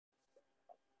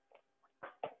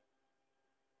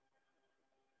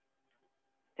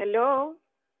Hello.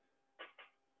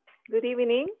 Good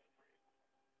evening.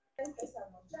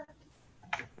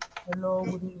 Hello,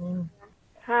 good evening.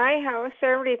 Hi, how's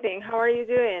everything? How are you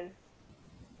doing?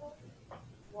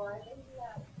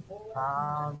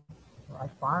 I'm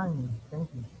fine, thank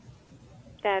you.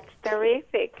 That's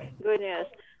terrific. Good news.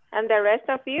 And the rest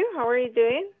of you, how are you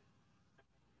doing?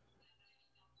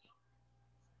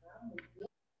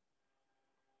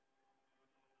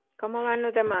 ¿Cómo van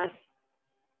los demás?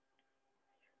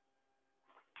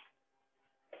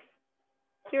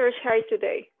 You're shy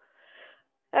today.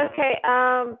 Okay,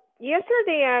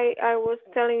 yesterday I was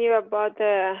telling you about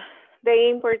the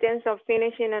importance of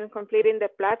finishing and completing the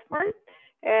platform.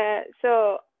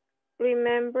 So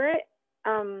remember,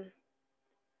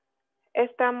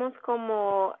 estamos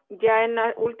como ya en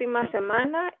la última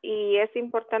semana y es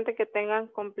importante que tengan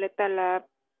completa la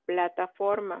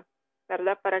plataforma,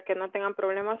 ¿verdad? Para que no tengan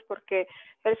problemas porque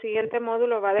el siguiente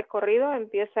módulo va de corrido,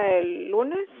 empieza el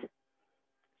lunes.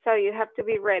 So you have to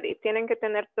be ready. Tienen que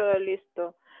tener todo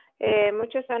listo.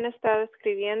 Muchos han estado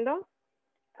escribiendo,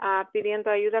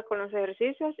 pidiendo ayuda con los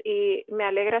ejercicios y me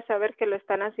alegra saber que lo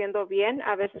están haciendo bien.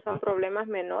 A veces son problemas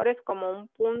menores como un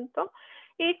punto.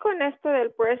 Y con esto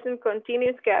del present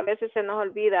continuous que a veces se nos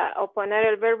olvida o poner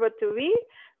el verbo to be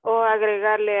o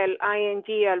agregarle el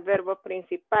ing al verbo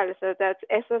principal. So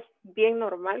eso es bien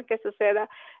normal que suceda.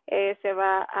 Se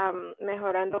va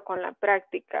mejorando con la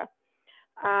práctica.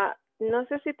 No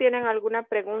sé si tienen alguna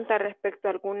pregunta respecto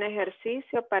a algún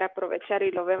ejercicio para aprovechar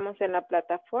y lo vemos en la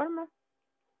plataforma.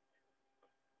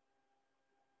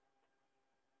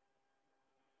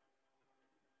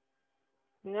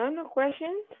 No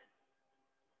questions?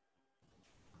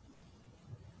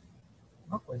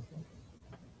 No question.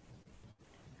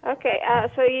 Okay,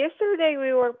 so yesterday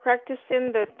we were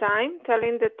practicing the time,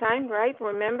 telling the time, right?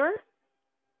 Remember?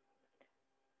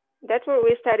 That's what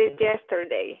we studied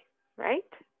yesterday, right?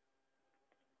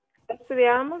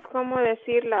 Estudiamos cómo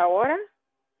decir la hora.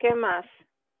 ¿Qué más?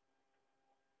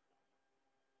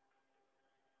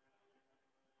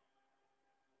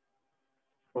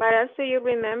 What else do you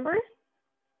remember?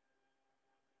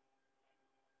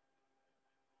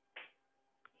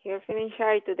 You're feeling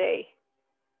shy today.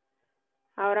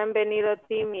 Ahora han venido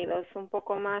tímidos, un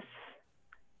poco más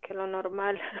que lo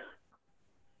normal.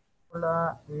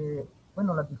 Hola,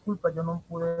 bueno, las disculpas, yo no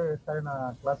pude estar en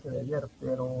la clase de ayer,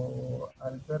 pero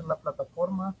al ver la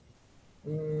plataforma,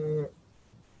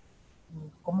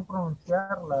 ¿cómo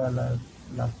pronunciar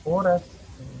las horas?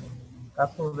 En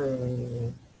caso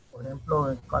de, por ejemplo,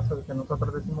 en el caso de que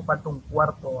nosotros decimos falta un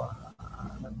cuarto a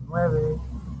las 9,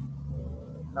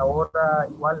 la hora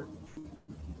igual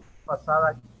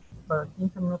pasada,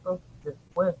 15 minutos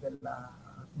después de las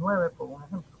 9, por un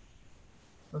ejemplo.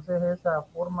 Entonces, esa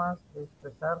forma de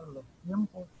expresar los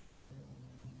tiempos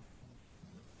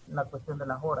en la cuestión de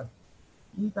las horas.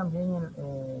 Y también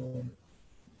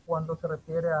cuando se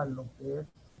refiere a lo que es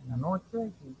en la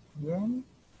noche, bien,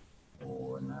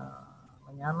 o en la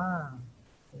mañana,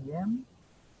 bien,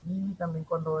 y también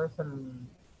cuando es en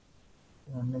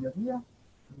el mediodía,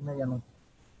 medianoche.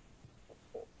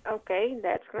 Okay,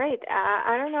 that's great.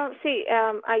 I don't know, sí,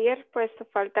 ayer pues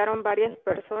faltaron varias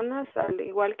personas, al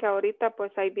igual que ahorita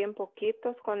pues hay bien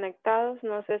poquitos conectados,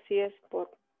 no sé si es por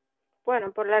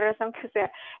la razón que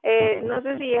sea. No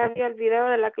sé si ya vio el video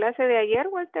de la clase de ayer,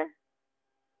 Walter.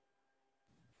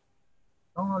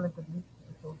 No le entendí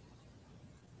eso.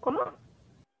 ¿Cómo?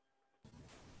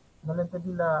 No le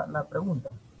entendí la pregunta.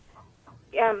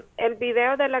 El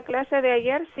video de la clase de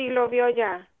ayer sí lo vio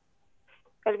ya.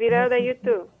 El video de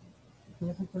YouTube.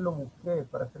 Fíjese que lo busqué,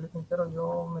 para serle sincero,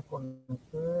 yo me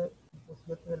conecté a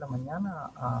 7 de la mañana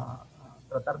a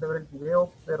tratar de ver el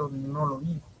video, pero no lo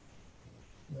vi.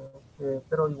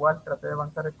 Pero igual traté de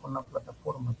avanzar con la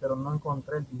plataforma, pero no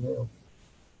encontré el video.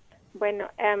 Bueno,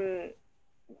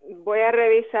 voy a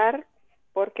revisar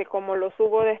porque como lo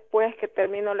subo después que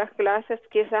termino las clases,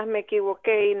 quizás me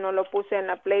equivoqué y no lo puse en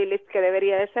la playlist que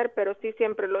debería de ser, pero sí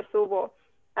siempre lo subo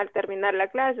al terminar la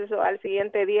clase o al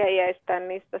siguiente día ya están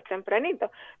listos tempranito.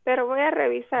 Pero voy a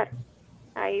revisar.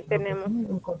 Ahí tenemos.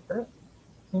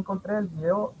 Sí encontré el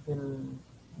video de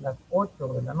las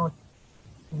 8 de la noche.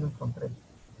 Sí lo encontré.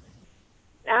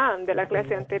 De la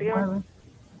clase anterior. 9,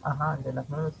 de las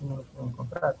 9 sí no lo puedo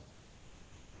encontrar.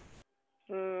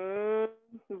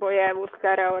 Voy a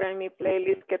buscar ahora en mi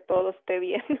playlist que todo esté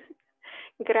bien.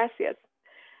 Gracias.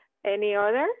 Any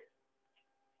other?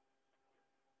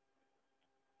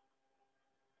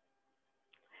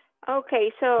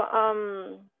 Okay, so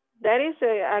that is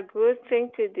a good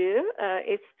thing to do.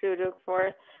 Is to look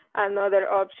for another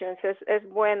options. Es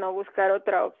bueno buscar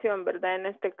otra opción, ¿verdad? En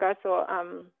este caso,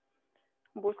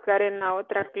 buscar en la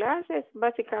otra clase,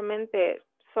 básicamente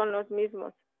son los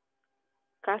mismos,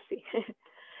 casi.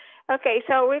 Okay,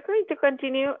 so we're going to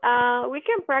continue. We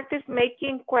can practice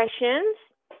making questions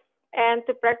and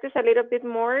to practice a little bit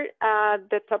more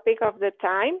the topic of the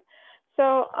time.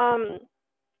 So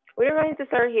we're going to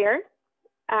start here.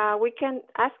 We can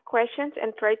ask questions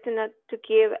and try to not to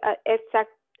give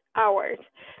exact hours.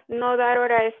 No dar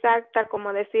hora exacta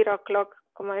como decir o'clock,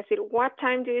 como decir, what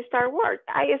time do you start work?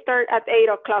 I start at 8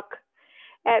 o'clock.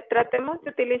 Tratemos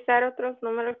de utilizar otros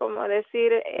números como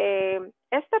decir,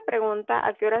 esta pregunta,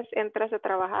 ¿a qué horas entras a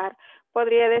trabajar?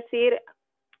 Podría decir,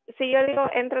 si yo digo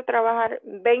entro a trabajar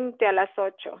 20 a las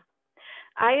 8.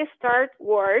 I start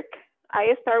work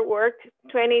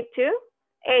 20 to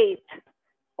 8.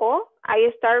 O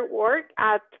I start work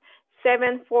at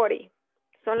 7:40.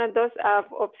 Son las dos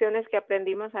opciones que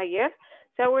aprendimos ayer.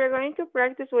 So we're going to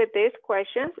practice with these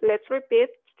questions. Let's repeat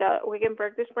so we can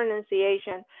practice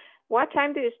pronunciation. What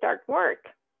time do you start work?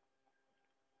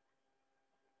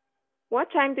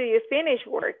 What time do you finish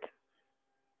work?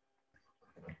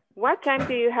 What time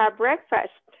do you have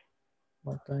breakfast?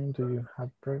 What time do you have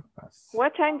breakfast?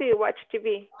 What time do you watch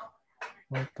TV?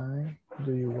 What time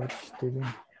do you watch TV?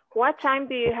 What time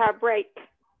do you have break?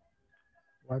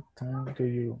 What time do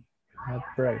you have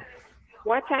break?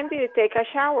 What time do you take a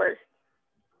shower?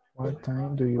 What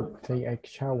time do you take a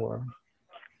shower?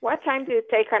 What time do you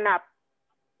take a nap?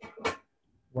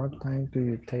 What time do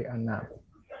you take a nap?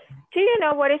 Do you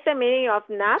know what is the meaning of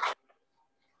nap?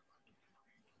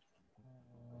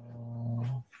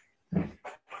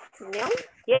 No?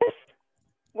 Yes?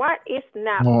 What is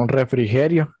nap? No,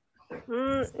 refrigerio.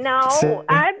 No, Sí.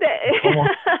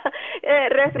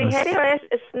 Refrigerio es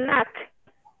snack.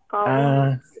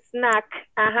 Snack.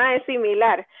 Ajá, es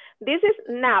similar. This is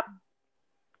nap.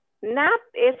 Nap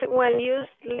is when you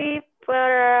sleep for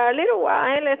a little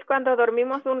while. Es cuando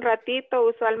dormimos un ratito,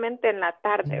 usualmente en la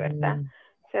tarde, ¿verdad?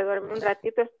 Se duerme un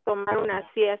ratito, es tomar una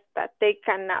siesta. Take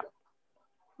a nap.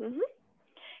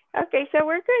 Okay, so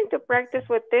we're going to practice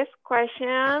with these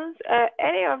questions.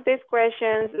 Any of these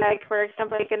questions, like for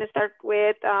example, you can start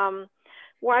with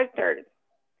Walter.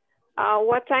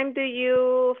 What time do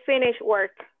you finish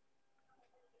work?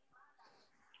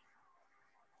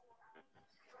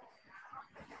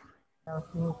 I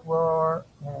finish work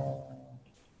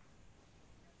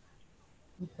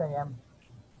 6 a.m.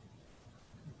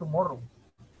 tomorrow.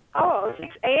 Oh,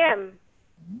 6 a.m.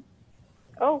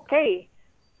 Okay.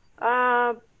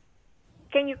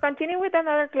 Can you continue with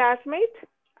another classmate?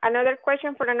 Another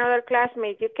question for another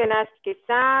classmate. You can ask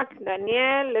Isaac,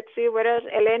 Daniel, let's see what else,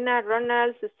 Elena,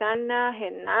 Ronald, Susana,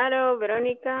 Genaro,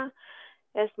 Veronica,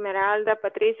 Esmeralda,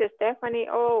 Patricia, Stephanie.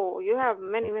 Oh, you have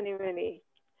many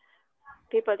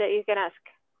people that you can ask.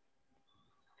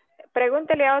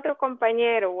 Pregúntale a otro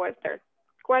compañero, Walter.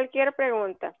 Cualquier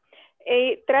pregunta.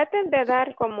 Y traten de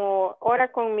dar como hora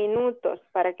con minutos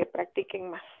para que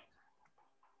practiquen más.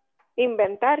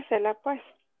 Inventársela, pues.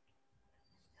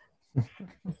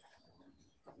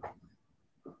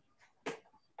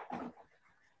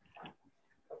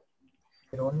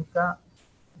 Veronica,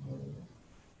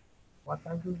 what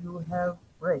time do you have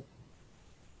break?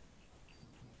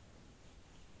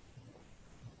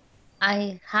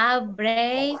 I have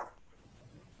break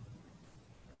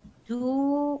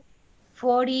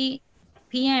 2:40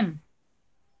 p.m.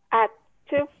 At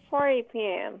 2:40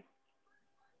 p.m.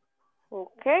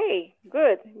 Okay,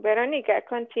 good. Veronica,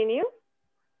 continue.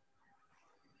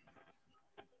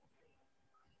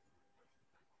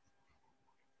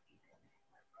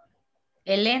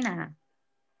 Elena,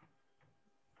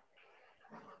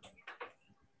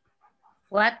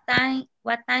 what time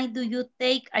do you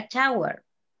take a shower?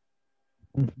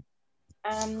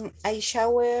 I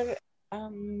shower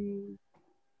at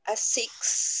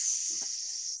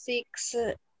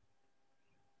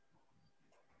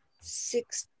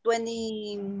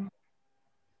 6:20,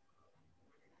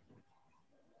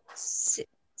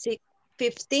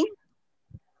 6:15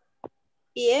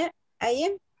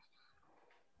 a.m.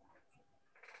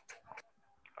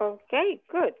 Okay,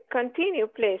 good. Continue,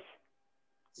 please.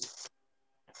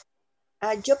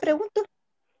 Yo pregunto.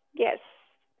 Yes.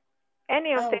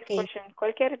 Any of these Okay. questions,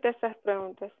 cualquier de estas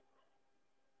preguntas.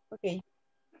 Okay.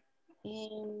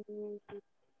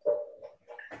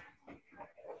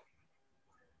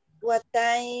 What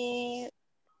time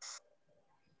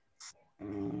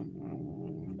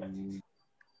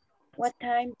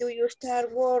do you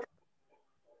start work?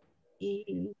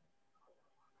 Y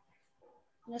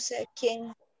no sé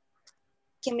quién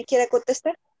me quiera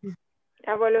contestar.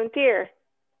 A volunteer.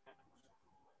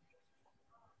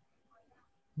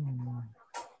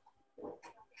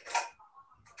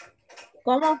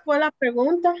 ¿Cómo fue la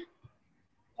pregunta?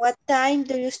 What time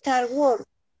do you start work?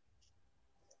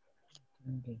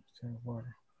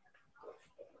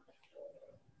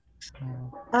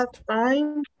 At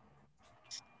time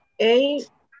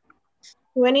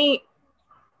 8:20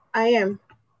 a.m.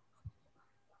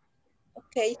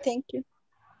 Okay, thank you.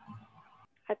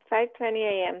 At 5:20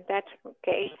 a.m. That's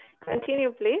okay.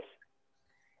 Continue, please.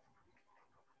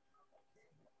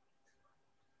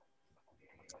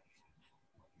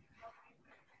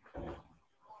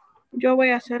 Yo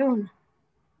voy a hacer uno.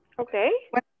 Okay.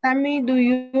 What time do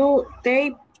you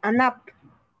take a nap,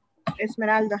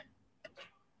 Esmeralda?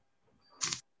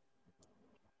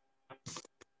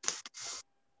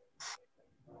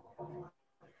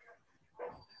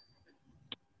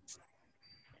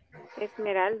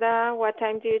 Esmeralda, what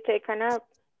time do you take a nap?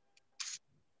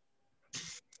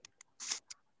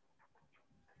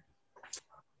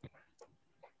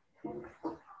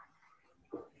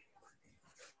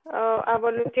 A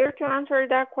volunteer to answer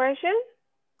that question?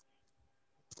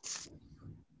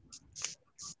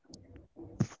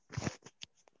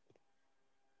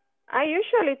 I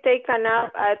usually take a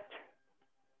nap at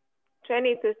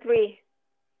 20 to 3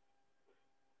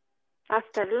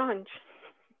 after lunch.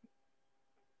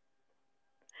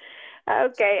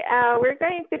 Okay, we're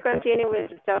going to continue with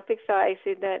the topic. So I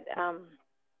see that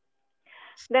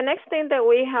the next thing that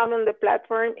we have on the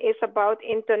platform is about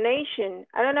intonation.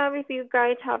 I don't know if you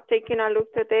guys have taken a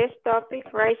look at this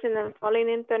topic, rising and falling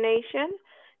intonation.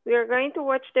 We are going to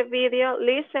watch the video,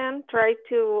 listen, try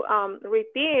to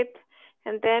repeat,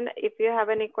 and then if you have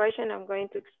any question, I'm going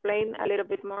to explain a little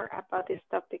bit more about this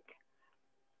topic.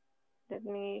 Let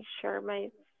me share my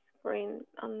screen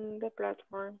on the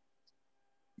platform.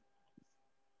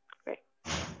 Okay.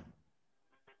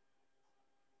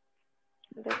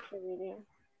 That's the video.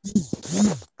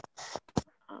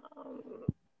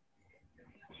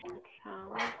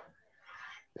 Sound.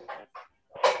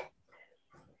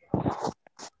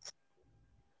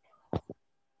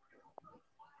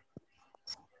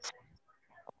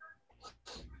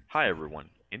 Hi everyone.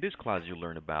 In this class you'll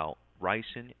learn about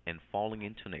rising and falling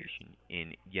intonation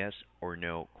in yes or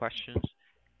no questions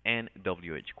and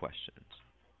WH questions.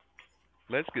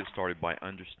 Let's get started by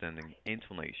understanding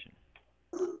intonation.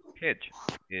 Pitch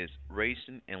is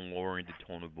raising and lowering the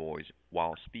tone of voice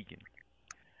while speaking.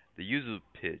 The use of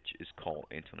pitch is called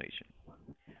intonation.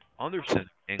 Understanding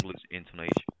English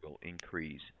intonation will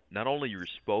increase not only your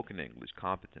spoken English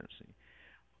competency,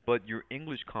 but your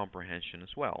English comprehension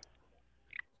as well.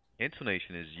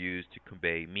 Intonation is used to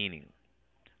convey meaning.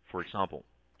 For example,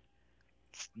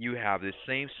 you have the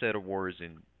same set of words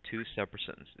in two separate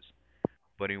sentences,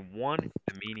 but in one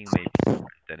the meaning may be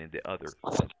different than in the other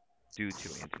due to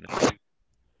intonation.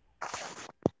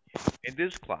 In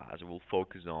this class, we'll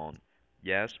focus on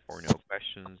yes or no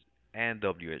questions and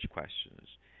WH questions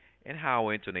and how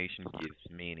intonation gives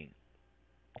meaning.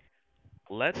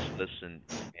 Let's listen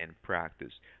and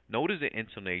practice. Notice the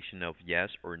intonation of yes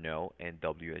or no and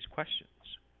WH questions.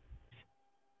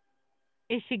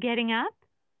 Is she getting up?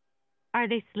 Are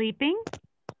they sleeping?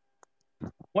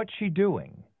 What's she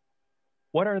doing?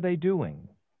 What are they doing?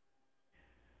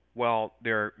 Well,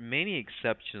 there are many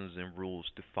exceptions and rules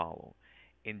to follow.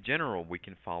 In general, we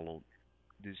can follow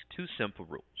these two simple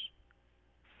rules.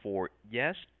 For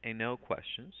yes and no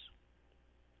questions,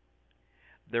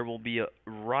 there will be a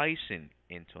rising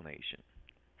intonation.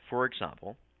 For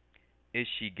example, is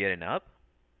she getting up?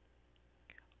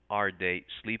 Are they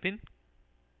sleeping?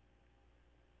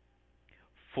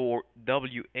 For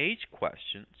WH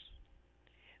questions,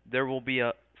 there will be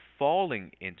a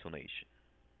falling intonation.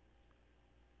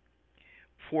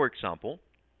 For example,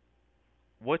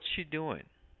 what's she doing?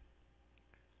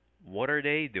 What are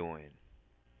they doing?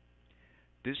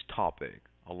 This topic,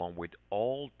 along with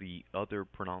all the other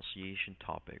pronunciation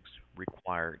topics,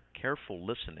 require careful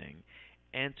listening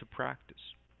and to practice.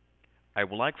 I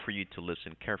would like for you to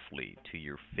listen carefully to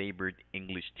your favorite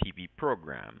English TV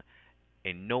program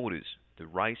and notice the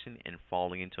rising and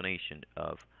falling intonation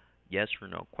of yes or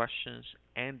no questions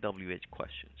and WH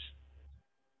questions.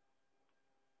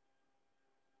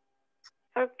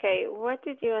 Okay, what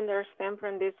did you understand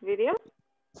from this video?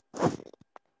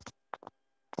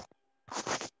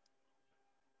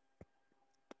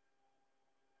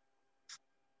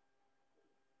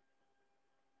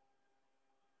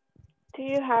 Do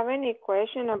you have any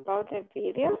question about the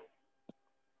video?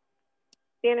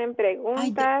 ¿Tienen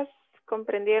preguntas?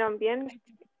 ¿Comprendieron bien?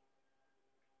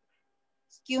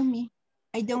 Excuse me,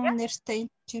 I don't understand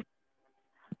you.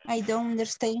 I don't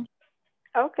understand.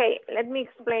 Okay, let me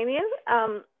explain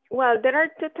it. Well, there are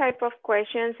two types of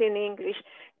questions in English.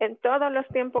 En todos los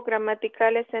tiempos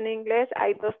gramaticales en inglés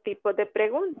hay dos tipos de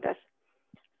preguntas.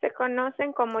 Se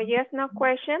conocen como yes, no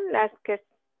question, las que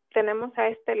tenemos a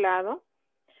este lado.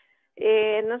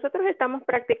 Nosotros estamos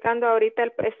practicando ahorita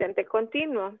el presente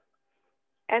continuo.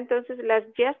 Entonces, las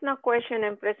yes, no question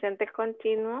en presente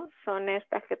continuo son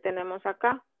estas que tenemos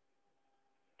acá.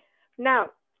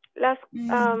 Now, las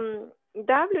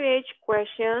WH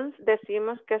questions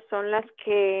decimos que son las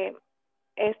que,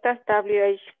 estas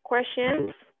WH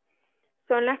questions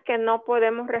son las que no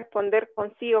podemos responder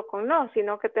con sí o con no,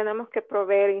 sino que tenemos que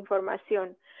proveer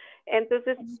información.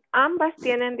 Entonces, ambas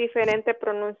tienen diferente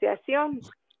pronunciación.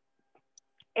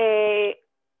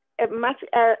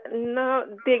 No,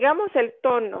 digamos el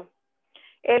tono.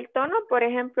 El tono, por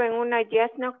ejemplo, en una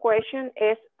yes, no question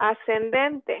es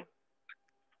ascendente.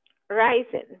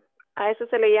 Rising. A eso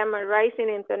se le llama rising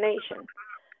intonation.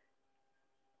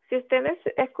 Si ustedes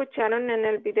escucharon en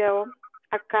el video,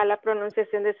 acá la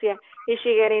pronunciación decía, ¿is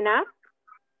she getting up?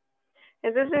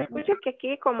 Entonces escucha que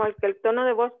aquí como el tono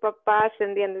de voz papá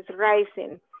ascendiendo es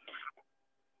rising.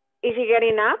 ¿Is she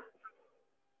getting up?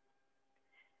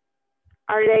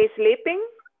 Are they sleeping?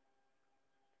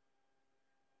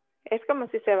 Es como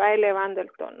si se va elevando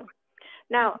el tono.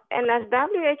 Now, en las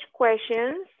WH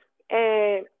questions,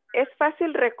 es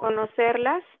fácil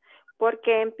reconocerlas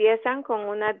porque empiezan con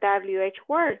una WH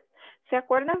word. ¿Se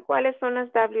acuerdan cuáles son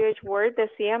las WH words?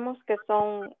 Decíamos que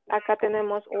son, acá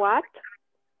tenemos what,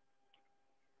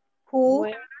 Who,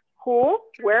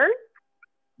 where,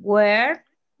 where,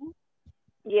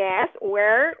 yes,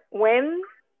 where, when,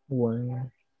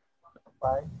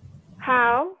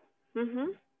 how.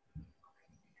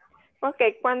 Ok,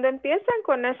 cuando empiezan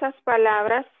con esas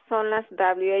palabras son las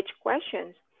WH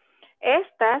questions.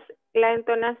 Estas, la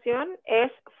entonación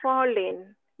es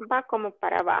falling, va como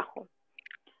para abajo.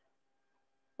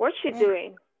 What's she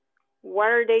doing?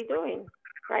 What are they doing?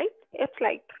 Right? It's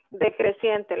like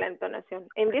decreciente la entonación.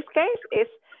 In this case,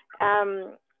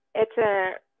 it's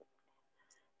a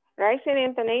rising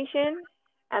intonation,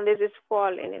 and this is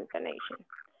falling intonation.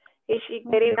 Is she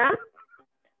getting up?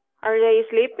 Are they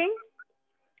sleeping?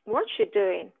 What's she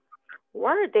doing?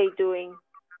 What are they doing?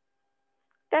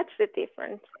 That's the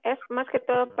difference. Es más que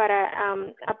todo para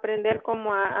aprender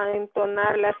cómo a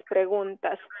entonar las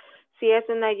preguntas. Si es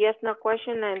una yes, no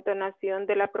question, la entonación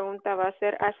de la pregunta va a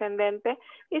ser ascendente.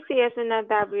 Y si es una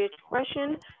WH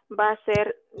question, va a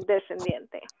ser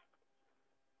descendiente.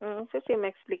 No sé si me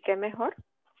expliqué mejor.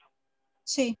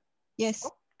 Sí,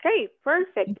 yes. Okay,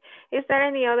 perfect. Is there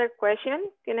any other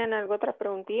question? ¿Tienen alguna otra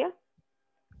preguntilla?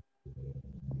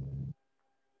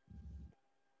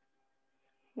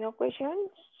 No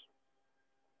questions?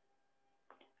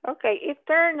 Okay, if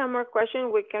there are no more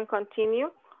questions, we can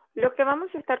continue. Lo que vamos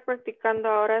a estar practicando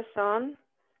ahora son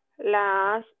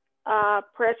las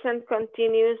present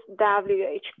continuous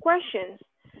WH questions.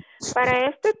 Para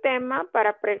este tema,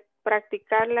 para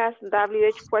practicar las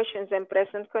WH questions en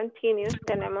present continuous,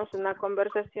 tenemos una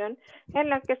conversación en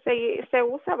la que se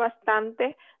usa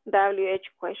bastante WH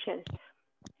questions.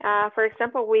 For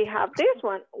example, we have this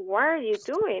one. What are you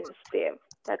doing, Steve?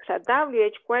 That's a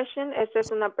WH question. Esta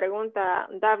es una pregunta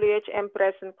WH en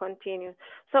present continuous.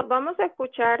 So, vamos a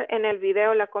escuchar en el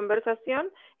video la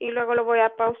conversación y luego lo voy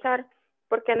a pausar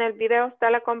porque en el video está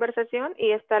la conversación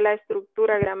y está la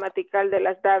estructura gramatical de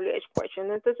las WH questions.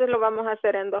 Entonces lo vamos a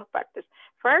hacer en dos partes.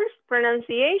 First,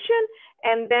 pronunciation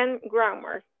and then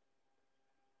grammar.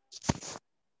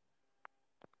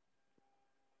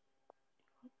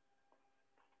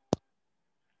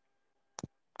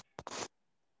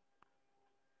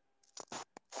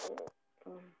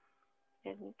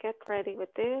 And get ready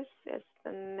with this. It's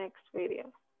the next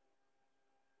video.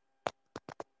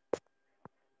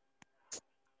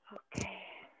 Okay.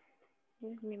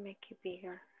 Let me make it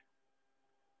bigger.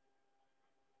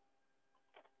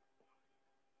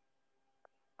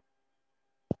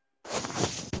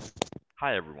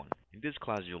 Hi everyone. In this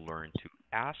class you'll learn to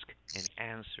ask and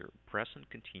answer present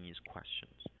continuous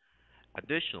questions.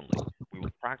 Additionally, we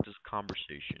will practice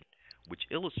conversation, which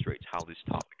illustrates how this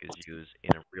topic is used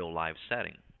in a real-life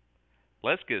setting.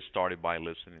 Let's get started by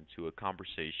listening to a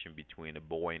conversation between a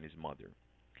boy and his mother,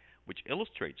 which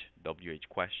illustrates WH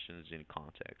questions in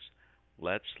context.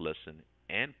 Let's listen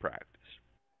and practice.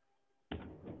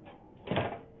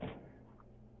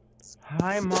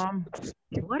 Hi, Mom.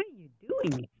 What are you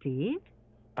doing, Steve?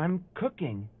 I'm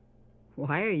cooking.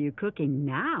 Why are you cooking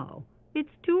now? It's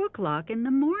 2 o'clock in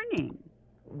the morning.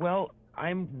 Well,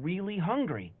 I'm really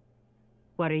hungry.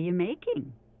 What are you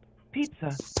making?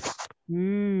 Pizza.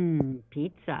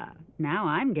 Pizza. Now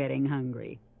I'm getting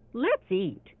hungry. Let's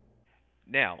eat.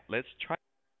 Now, let's try.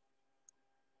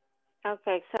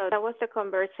 Okay, so that was the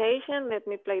conversation. Let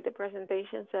me play the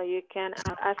presentation so you can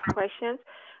ask questions.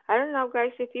 I don't know,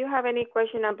 guys, if you have any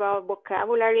question about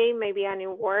vocabulary, maybe a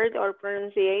new word or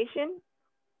pronunciation.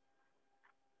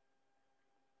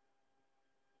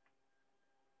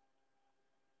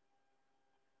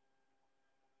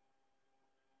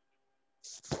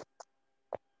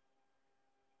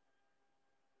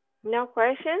 No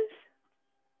questions?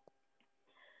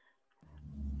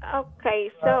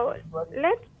 Okay, so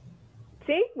let's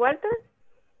see, Walter.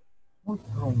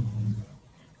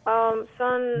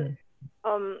 Son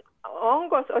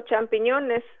hongos o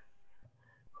champiñones.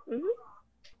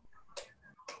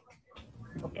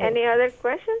 Any other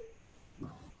question?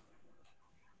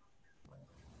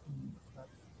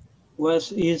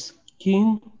 What is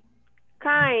kin?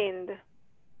 Kind.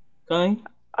 Kind?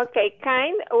 Okay,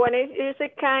 kind. When it is a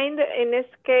kind, in this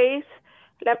case,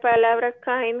 la palabra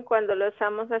kind, cuando lo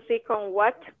usamos así con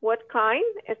what kind,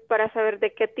 es para saber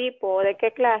de qué tipo o de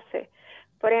qué clase.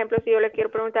 Por ejemplo, si yo le quiero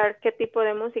preguntar qué tipo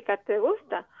de música te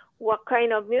gusta, what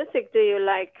kind of music do you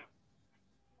like?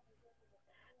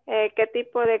 ¿Qué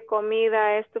tipo de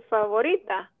comida es tu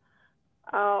favorita?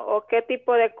 ¿O qué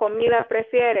tipo de comida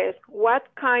prefieres? What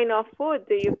kind of food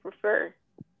do you prefer?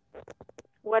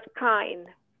 What kind?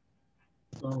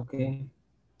 Okay,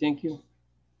 thank you.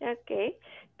 Okay,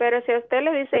 pero si a usted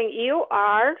le dicen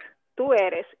tú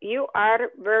eres, you are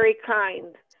very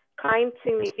kind. Kind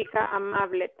significa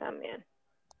amable también.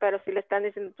 Pero si le están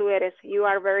diciendo tú eres, you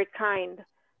are very kind.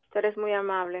 Tú eres muy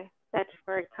amable. That's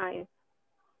very kind.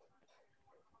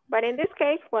 But in this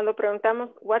case, cuando preguntamos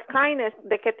what kind es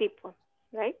de qué tipo,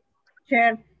 right?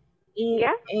 Sure. Y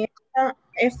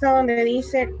esta donde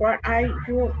dice what are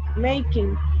you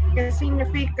making? ¿Qué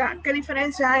significa? ¿Qué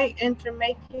diferencia hay entre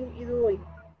making y doing?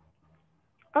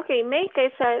 Okay, make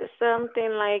is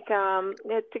something like,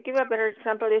 to give a better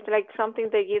example, it's like something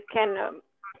that you can,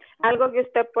 algo que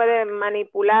usted puede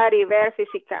manipular y ver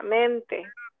físicamente.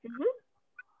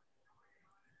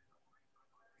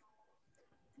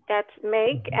 That's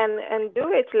make, and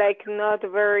do it's like not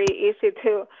very easy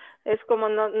to, es como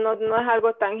no es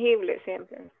algo tangible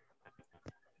siempre.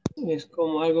 Es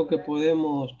como algo que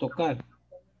podemos tocar.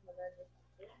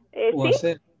 O ¿sí?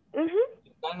 hacer.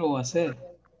 Tocar o hacer.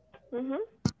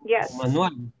 Yes. Como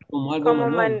manual, como algo como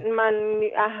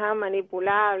manual.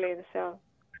 Manipulable. So.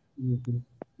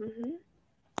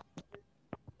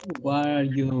 What are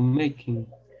you making?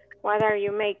 What are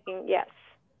you making? Yes.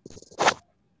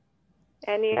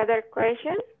 Any other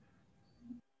question?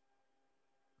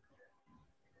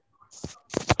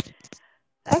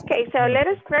 Okay, so let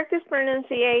us practice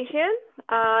pronunciation,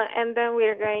 and then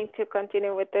we're going to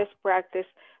continue with this practice.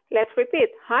 Let's repeat.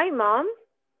 Hi, Mom.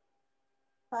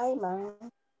 Hi, Mom.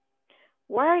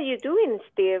 What are you doing,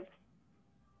 Steve?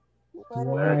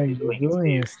 What are you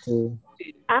doing, Steve?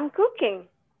 I'm cooking.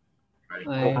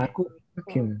 I'm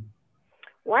cooking.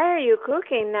 Why are you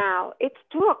cooking now? It's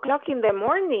 2 o'clock in the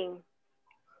morning.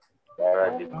 Why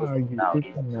are you cooking now? It's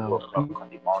 2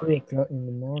 o'clock in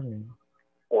the morning.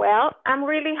 Well, I'm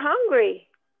really hungry.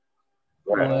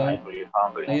 I'm really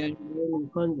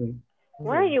hungry.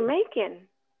 What are you making?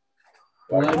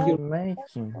 What are you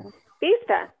making?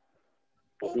 Pizza.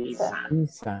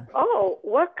 Pizza. Oh,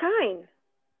 what kind?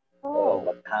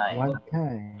 What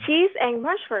kind? Cheese and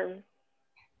mushroom.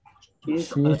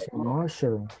 Cheese and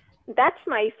mushroom. That's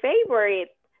my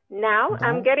favorite. Now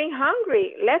I'm getting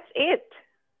hungry. Let's eat.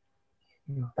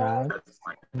 That's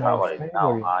my favorite.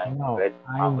 Now I'm getting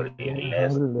hungry.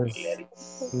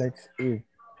 Let's eat.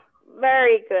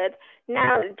 Very good.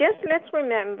 Now, just let's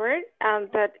remember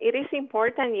that it is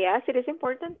important, yes, it is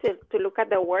important to look at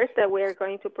the words that we are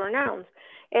going to pronounce.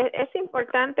 Es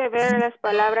importante ver las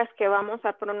palabras que vamos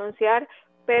a pronunciar,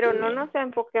 pero no nos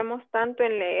enfoquemos tanto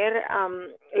en leer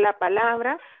la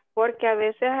palabra, porque a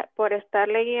veces por estar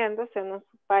leyendo se nos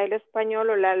va el español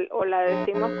o la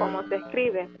decimos como se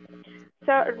escribe.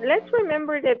 So, let's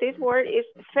remember that this word is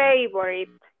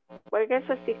favorite. Porque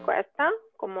eso sí cuesta,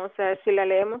 como si la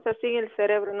leemos así, el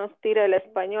cerebro nos tira el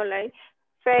español ahí.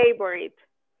 Favorite.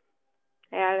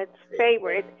 Yeah, it's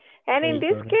favorite. And in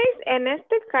this case, en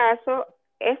este caso,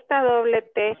 esta doble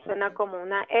T suena como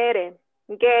una R.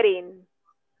 Getting.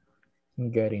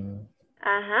 Getting.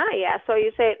 Yeah. So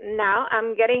you say, now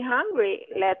I'm getting hungry.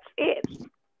 Let's eat.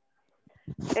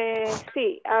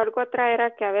 Sí, algo otra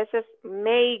era que a veces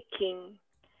making.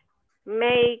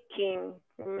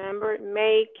 Remember,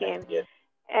 making. Yes.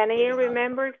 And here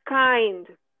remember kind.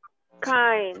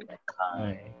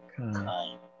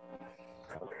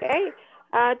 Okay.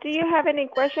 Do you have any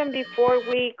question before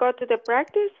we go to the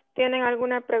practice? ¿Tienen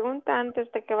alguna pregunta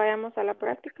antes de que vayamos a la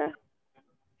práctica?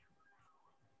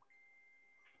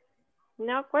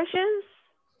 No questions?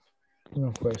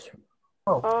 No question.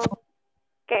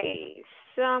 Okay,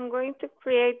 so I'm going to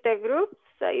create the group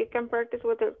so you can practice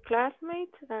with your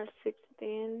classmates. There are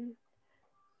 16.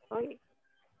 Ay,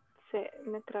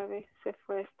 me trabé, se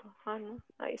fue esto. Ah, no,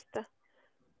 ahí está.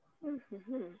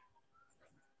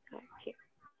 Aquí,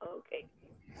 okay.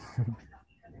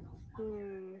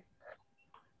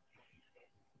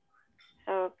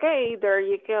 Okay, there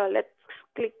you go. Let's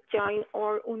click join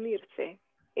or unirse.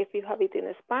 If you have it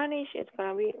in Spanish, it's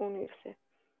gonna be unirse.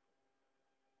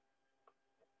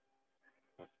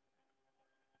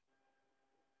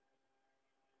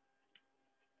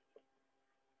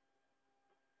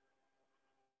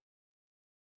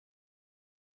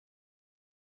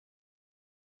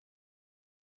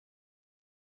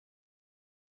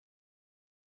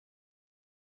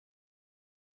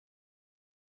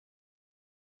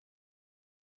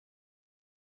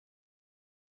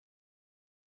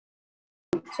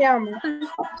 Chamo,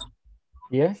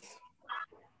 Yes.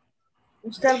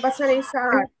 usted va a ser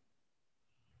Isaac.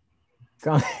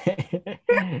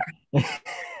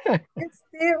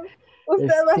 Steve,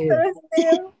 usted va a ser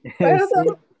Steve.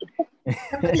 Perdón.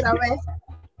 Otra vez.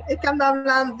 Es que ando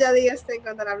hablando, ya dije estoy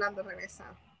cuando hablando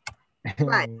regresado.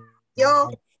 Vale.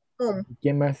 Yo,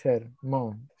 ¿Quién va a ser?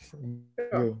 Mom.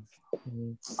 You.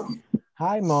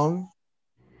 Hi, Mom.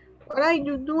 What are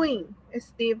you doing,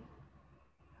 Steve?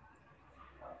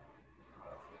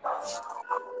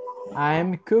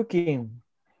 I'm cooking.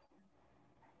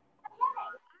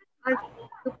 Are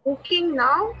you cooking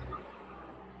now?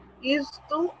 It's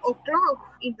 2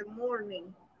 o'clock in the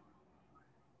morning.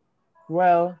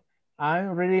 Well,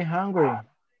 I'm really hungry.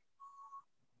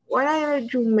 What are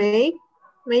you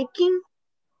making?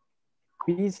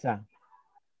 Pizza.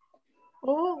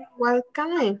 Oh, what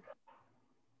kind?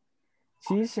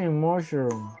 Cheese and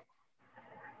mushroom.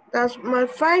 That's my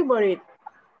favorite.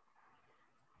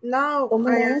 Now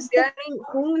I am getting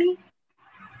hungry.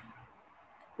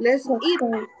 Let's eat.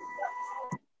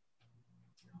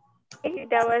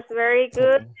 That was very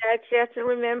good. Just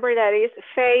remember that is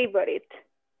favorite.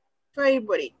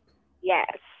 Favorite.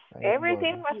 Yes.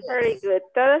 Everything was very good.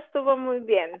 Todo estuvo muy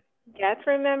bien. Just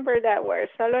remember that word.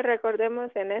 Solo recordemos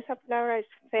en esa palabra es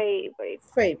favorite.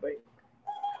 Favorite.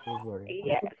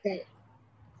 Yes. Okay.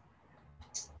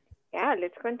 Yeah,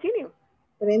 let's continue.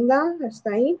 Brenda,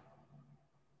 ¿está ahí?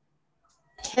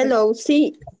 Hello,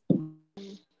 sí.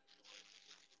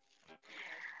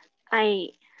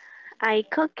 I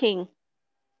cooking.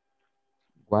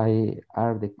 Why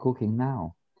are they cooking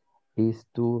now? It's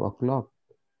 2 o'clock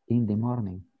in the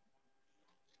morning.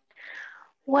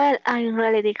 Well, I'm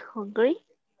really hungry.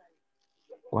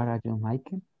 What are you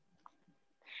making?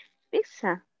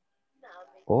 Pizza.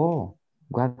 Oh,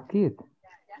 what kid?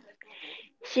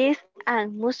 Cheese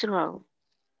and mushroom.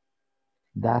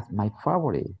 That's my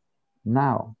favorite.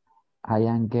 Now, I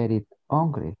am getting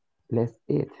hungry. Let's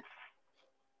eat.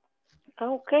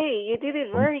 Okay, you did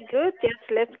it very good. Just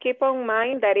let's keep on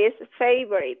mind that is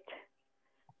favorite.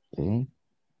 Okay.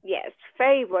 Yes,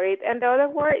 favorite. And the other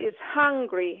word is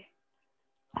hungry.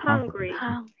 Hungry.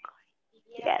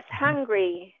 Yes,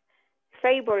 hungry.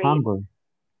 Favorite. Hungry.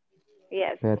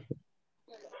 Yes. Perfect.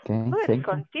 Okay, Good, thank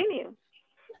you. continue.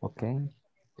 Okay.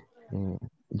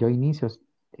 Yo inicio.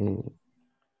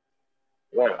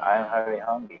 Well, I'm very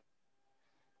hungry.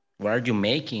 What are you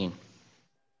making?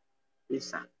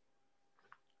 Pizza.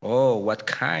 Oh, what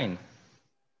kind?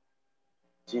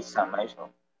 Cheese and mushroom.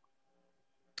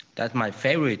 That's my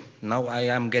favorite. Now I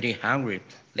am getting hungry.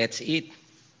 Let's eat.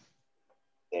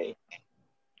 Okay.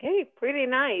 Hey, pretty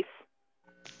nice.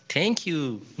 Thank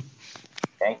you.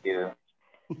 Thank you.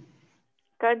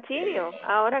 Continue.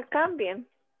 Ahora cambien.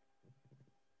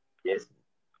 Yes.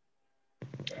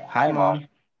 Hi, Mom.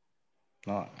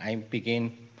 No, I'm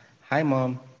begin. Hi,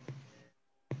 Mom.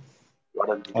 What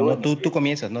are you Oh, no, doing? tú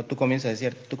comienzas. No, tú comienzas, es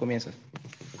cierto. Tú comienzas.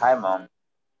 Hi, Mom.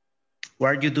 What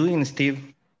are you doing, Steve?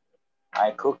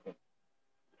 I'm cooking.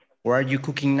 What are you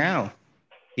cooking now?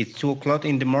 It's 2 o'clock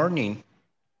in the morning.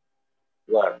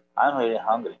 Well, I'm really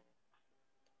hungry.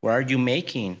 What are you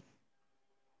making?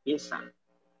 Pizza.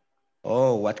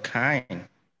 Oh, what kind?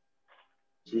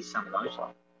 Cheese and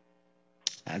mushroom.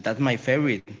 That's my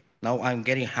favorite. Now I'm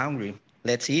getting hungry.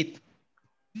 Let's eat.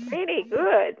 Pretty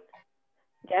good.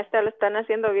 Ya hasta lo están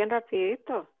haciendo bien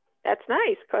rapidito. That's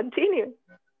nice. Continue.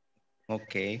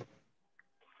 Okay.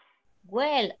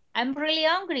 Well, I'm really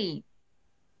hungry.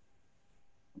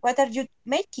 What are you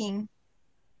making?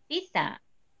 Pizza.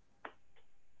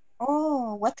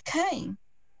 Oh, what kind?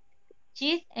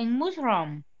 Cheese and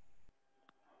mushroom.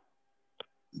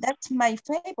 That's my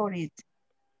favorite.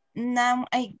 Now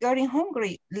I'm getting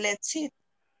hungry. Let's eat.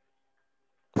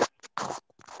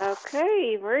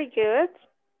 Okay, very good.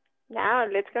 Now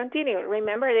let's continue.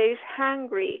 Remember, there is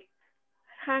hungry.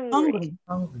 Hungry.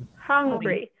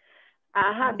 Hungry.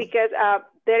 Because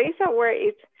there is a word,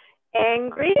 it's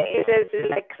angry, it is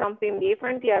like something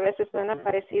different y a veces suena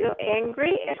parecido.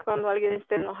 Angry es cuando alguien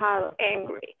está enojado,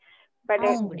 angry. Pero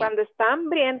cuando está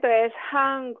hambriento es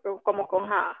hungry, como con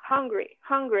ja, hungry,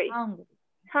 hungry,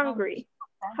 hungry,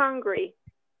 hungry.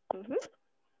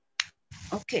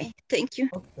 Okay, thank you.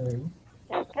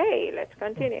 Okay, let's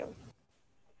continue.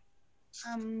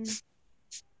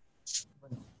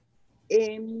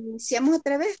 Iniciamos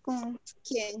otra vez con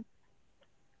quién.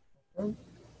 Okay.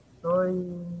 Soy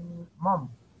mom.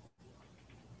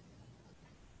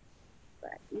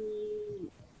 Y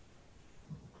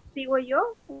 ¿sigo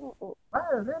yo?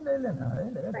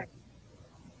 Dele.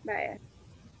 Vaya.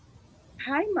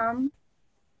 Hi, mom.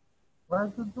 What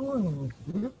are you doing,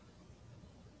 Steve?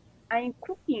 I'm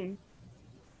cooking.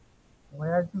 Why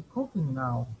are you cooking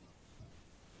now?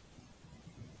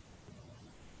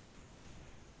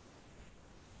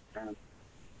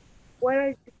 What are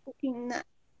you cooking now?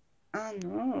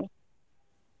 No.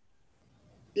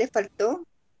 ¿Le faltó?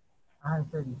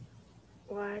 En serio.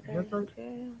 What are you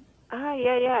doing?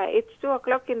 Yeah. It's 2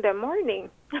 o'clock in the morning.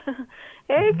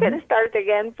 You can start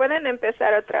again. Pueden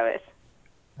empezar otra vez.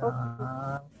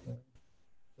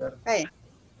 Okay.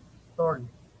 Sorry.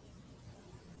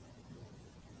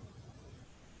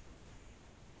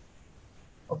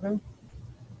 Okay.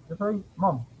 Yo soy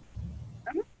mom.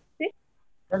 Sí.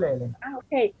 Dele, Elena.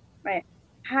 Okay. Vaya.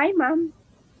 Hi, mom.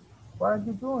 What are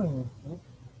you doing, Steve?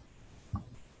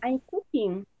 I'm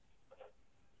cooking.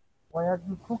 Why are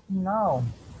you cooking now?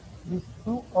 It's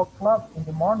 2 o'clock in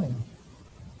the morning.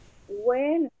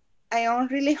 Well, I am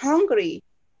really hungry.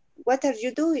 What are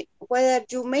you doing? What are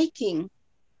you making?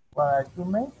 What are you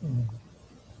making?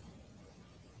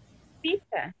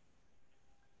 Pizza.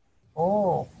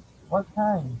 Oh, what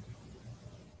kind?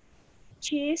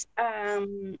 Cheese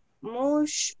and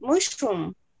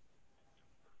mushroom.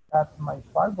 That's my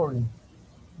favorite.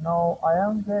 No, I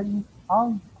am getting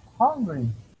hungry.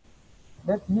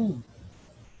 Let's eat.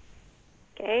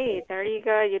 Okay, there you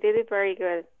go. You did it very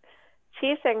good.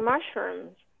 Cheese and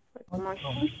mushrooms.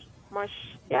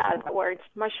 Yeah, the words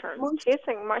mushroom. Cheese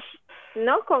and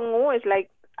no con U, es like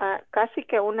casi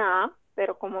que una A,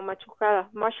 pero como machucada.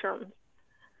 Mushrooms.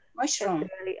 Mushroom.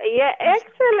 Yeah,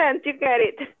 excellent. You get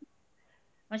it.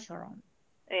 Mushroom.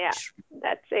 Yeah,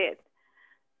 that's it.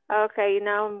 Okay,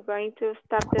 now I'm going to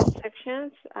stop the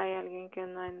sections. ¿Hay alguien que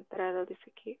no ha entrado? Dice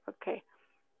aquí. Okay.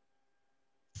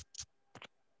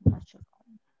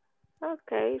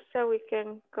 Okay, so we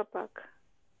can go back.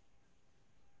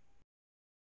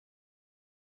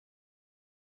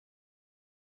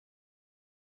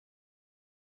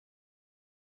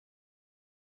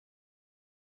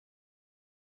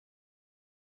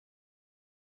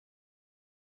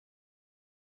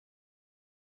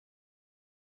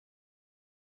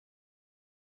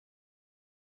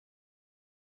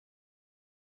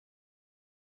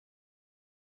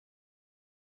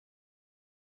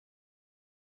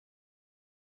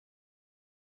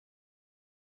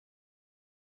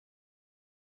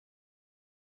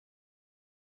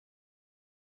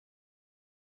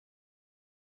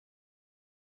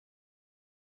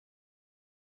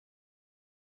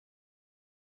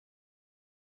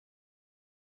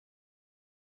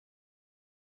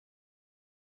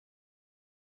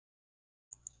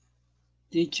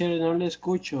 Teacher, no le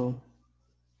escucho.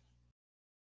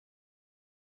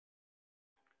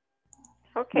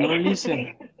 Okay.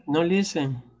 No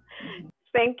listen.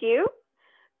 Thank you.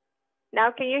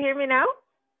 Now, can you hear me now?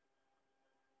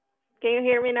 Can you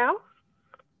hear me now?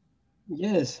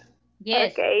 Yes.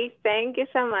 Yes. Okay, thank you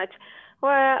so much.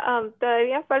 Well,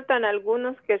 todavía faltan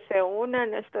algunos que se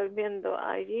unan. Estoy viendo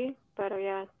allí, pero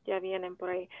ya vienen por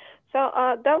ahí. So,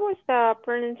 that was the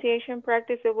pronunciation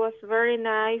practice. It was very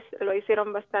nice. Lo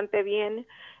hicieron bastante bien.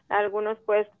 Algunos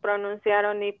pues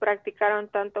pronunciaron y practicaron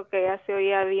tanto que ya se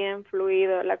oía bien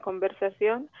fluido la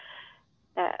conversación,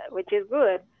 which is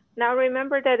good. Now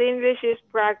remember that English is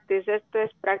practice. Esto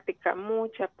es práctica,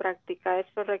 mucha práctica.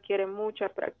 Esto requiere mucha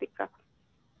práctica.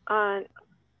 And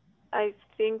I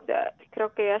think that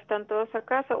creo que ya están todos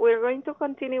acá. So we're going to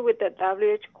continue with the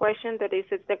WH question, that is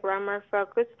the grammar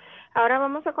focus. Ahora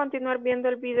vamos a continuar viendo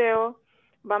el video.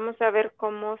 Vamos a ver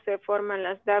cómo se forman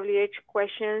las WH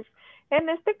questions. En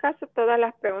este caso, todas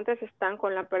las preguntas están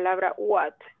con la palabra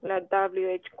what. La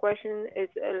WH question es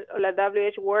la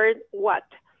WH word what.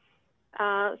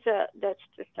 So let's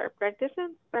start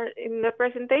practicing. In the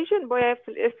presentation voy a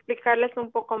explicarles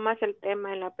un poco más el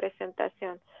tema en la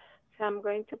presentación. So I'm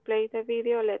going to play the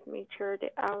video. Let me share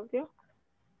the audio.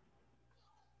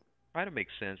 Try to make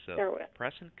sense of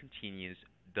present continuous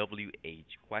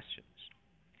WH questions.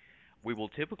 We will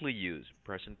typically use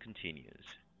present continuous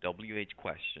WH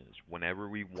questions whenever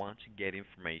we want to get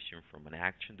information from an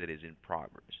action that is in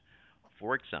progress.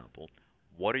 For example,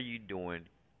 what are you doing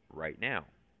right now?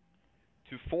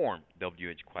 To form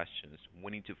WH questions,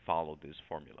 we need to follow this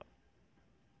formula.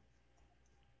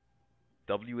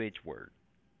 WH word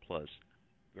plus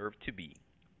verb to be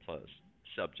plus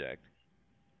subject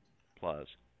plus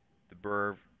the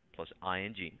verb plus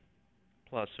ing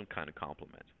plus some kind of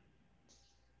complement.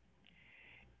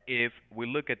 If we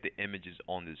look at the images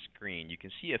on the screen, you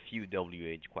can see a few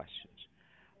WH questions.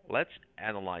 Let's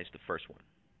analyze the first one.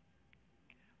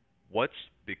 What's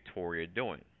Victoria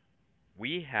doing?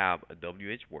 We have a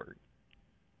WH word,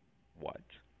 what.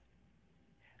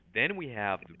 Then we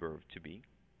have the verb to be,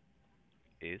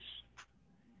 is.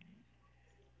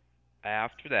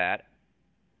 After that,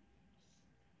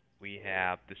 we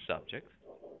have the subject,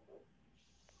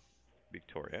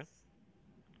 Victoria.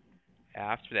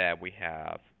 After that, we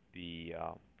have the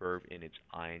verb in its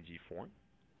ing form.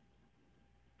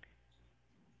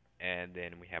 And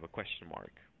then we have a question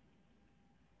mark.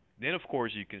 Then, of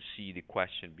course, you can see the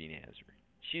question being answered.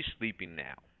 She's sleeping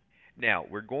now. Now,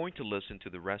 we're going to listen to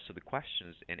the rest of the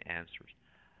questions and answers.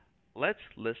 Let's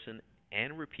listen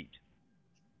and repeat.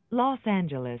 Los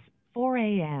Angeles, 4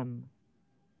 a.m.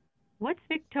 What's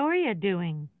Victoria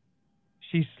doing?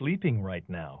 She's sleeping right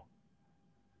now.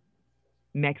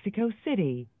 Mexico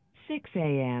City, 6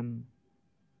 a.m.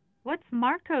 What's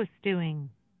Marcos doing?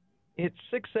 It's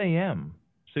 6 a.m.,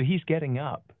 so he's getting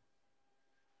up.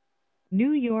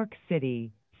 New York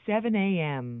City, 7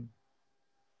 a.m.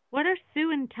 What are Sue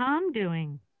and Tom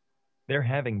doing? They're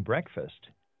having breakfast.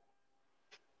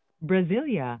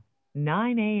 Brasilia,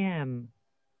 9 a.m.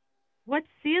 What's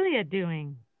Celia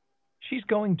doing? She's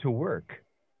going to work.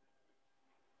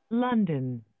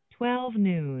 London, 12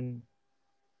 noon.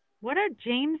 What are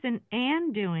James and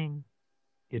Anne doing?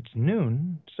 It's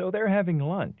noon, so they're having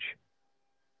lunch.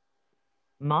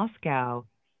 Moscow,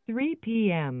 3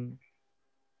 p.m.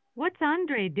 What's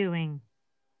Andre doing?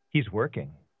 He's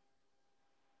working.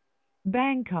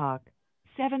 Bangkok,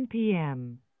 7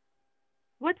 p.m.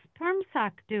 What's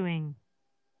Permsak doing?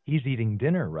 He's eating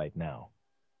dinner right now.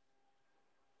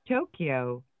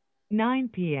 Tokyo, 9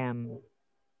 p.m.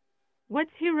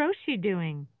 What's Hiroshi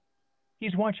doing?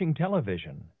 He's watching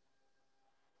television.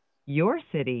 Your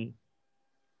city.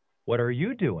 What are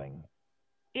you doing?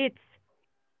 It's.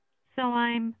 So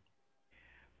I'm.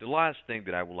 The last thing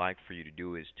that I would like for you to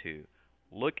do is to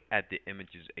look at the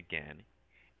images again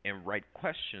and write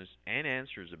questions and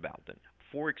answers about them.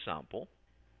 For example,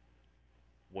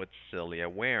 what's Celia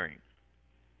wearing?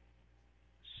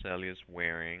 Celia's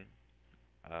wearing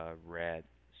a red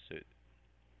suit.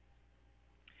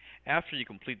 After you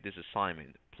complete this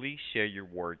assignment, please share your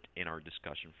work in our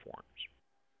discussion forums.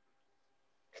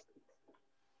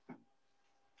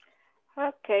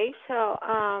 Okay, so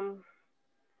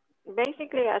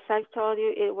basically, as I told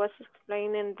you, it was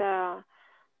explaining the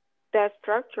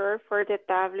structure for the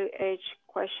WH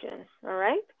questions, all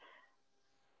right?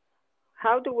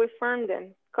 How do we form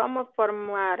them? ¿Cómo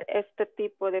formar este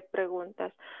tipo de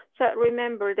preguntas? So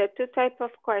remember the two types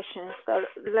of questions. So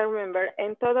remember,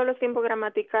 en todos los tiempos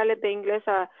gramaticales de inglés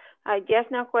hay yes,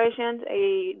 no questions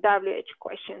y WH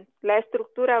questions. La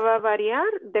estructura va a variar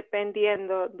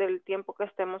dependiendo del tiempo que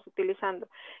estemos utilizando.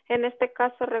 En este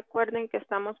caso, recuerden que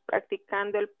estamos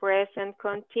practicando el present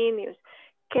continuous,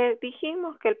 que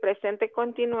dijimos que el presente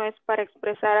continuo es para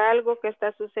expresar algo que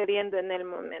está sucediendo en el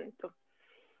momento.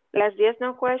 Las yes,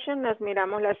 no questions las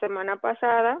miramos la semana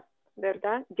pasada,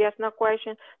 ¿verdad? Yes, no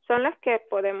questions son las que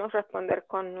podemos responder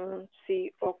con un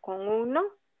sí o con un no.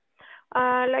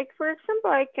 Like, for example,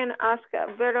 I can ask,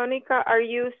 Veronica, are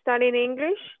you studying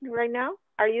English right now?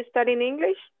 Are you studying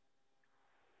English?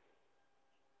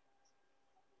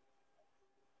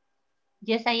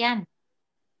 Yes, I am.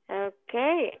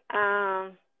 Okay.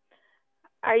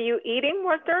 Are you eating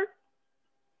water?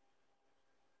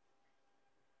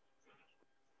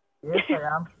 Yes,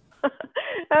 I am.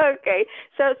 Okay,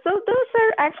 so those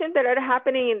are actions that are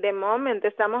happening in the moment.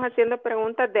 Estamos haciendo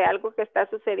preguntas de algo que está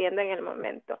sucediendo en el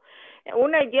momento.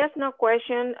 Una yes, no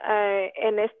question,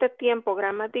 en este tiempo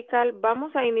gramatical,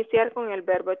 vamos a iniciar con el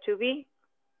verbo to be.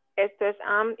 Esto es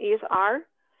am, is, are.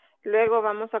 Luego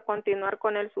vamos a continuar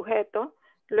con el sujeto.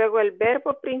 Luego el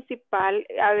verbo principal,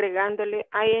 agregándole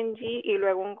ing y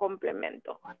luego un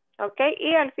complemento. Okay,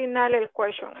 y al final el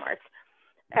question mark.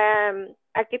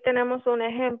 Aquí tenemos un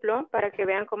ejemplo para que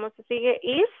vean cómo se sigue.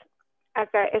 Is,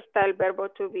 acá está el verbo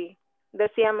to be.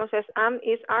 Decíamos es am,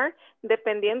 is, are,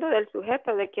 dependiendo del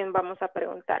sujeto de quien vamos a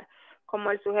preguntar. como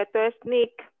el sujeto es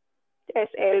Nick, es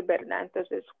él, ¿verdad?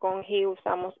 Entonces con he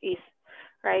usamos is,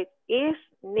 right? Is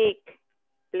Nick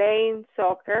playing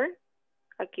soccer?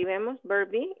 Aquí vemos verb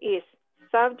be, is.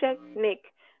 Subject, Nick.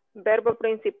 Verbo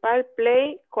principal,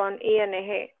 play con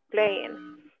ing,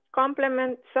 playing.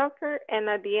 Complement, soccer, and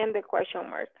at the end the question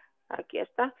mark. Aquí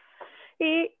está.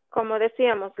 Y como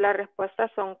decíamos, las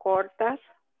respuestas son cortas.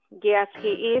 Yes,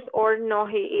 he is, or no,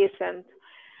 he isn't.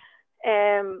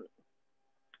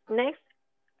 Next,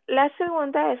 la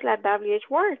segunda es la WH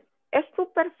word. Es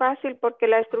súper fácil porque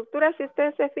la estructura, si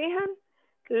ustedes se fijan,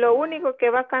 lo único que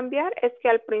va a cambiar es que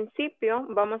al principio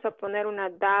vamos a poner una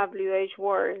WH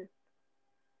word.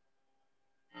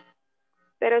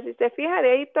 Pero si se fija,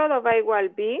 de ahí todo va igual.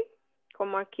 Be,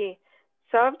 como aquí.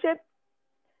 Subject,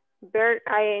 verb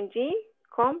ing,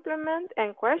 complement,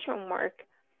 and question mark.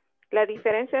 La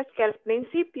diferencia es que al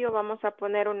principio vamos a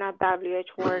poner una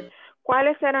WH word.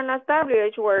 ¿Cuáles eran las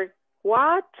WH words?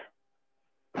 What?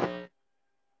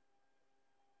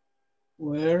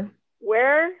 Where?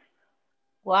 Where?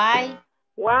 Why?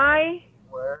 Why?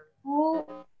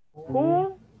 Who?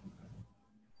 Who?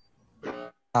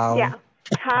 How? Yeah.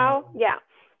 How? Yeah.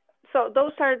 So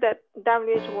those are the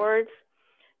WH words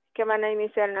que van a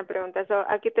iniciar una pregunta. So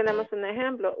aquí tenemos un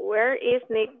ejemplo. Where is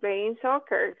Nick playing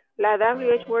soccer? La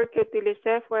WH word que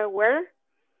utilicé fue where.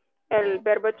 El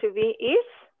verbo to be is.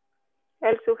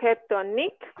 El sujeto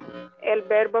Nick. El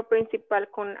verbo principal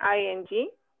con ing,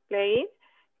 playing.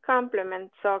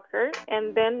 Complement, soccer.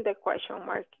 And then the question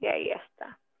mark. Y ahí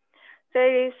está. So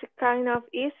it is kind of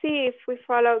easy if we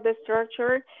follow the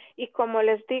structure. Y como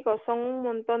les digo, son un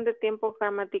montón de tiempos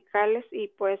gramaticales y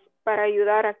pues para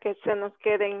ayudar a que se nos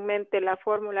quede en mente la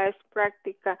fórmula es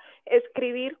práctica.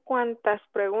 Escribir cuantas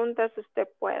preguntas usted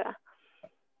pueda.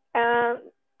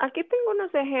 Aquí tengo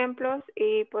unos ejemplos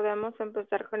y podemos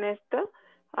empezar con esto.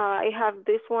 I have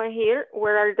this one here.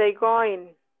 Where are they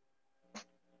going?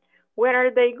 Where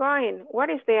are they going? What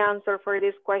is the answer for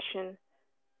this question?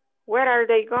 Where are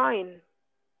they going?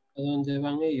 ¿A dónde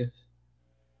van ellos?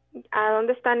 ¿A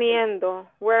dónde están yendo?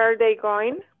 Where are they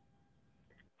going?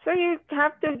 So you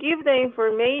have to give the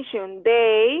information.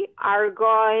 They are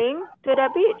going to the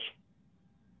beach.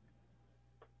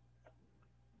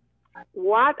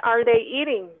 What are they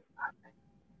eating?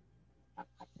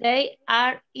 They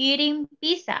are eating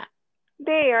pizza.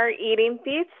 They are eating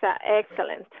pizza.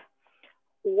 Excellent.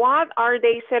 What are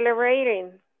they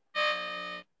celebrating?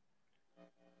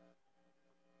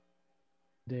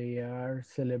 They are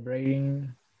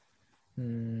celebrating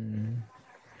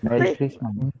Merry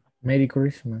Christmas. Merry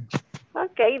Christmas.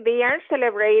 Okay, they are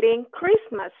celebrating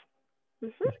Christmas.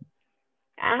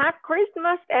 Ajá,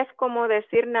 Christmas es como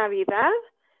decir Navidad.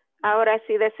 Ahora,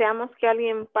 si deseamos que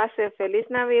alguien pase feliz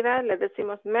Navidad, le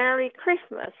decimos Merry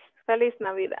Christmas. Feliz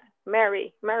Navidad.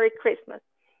 Merry Christmas.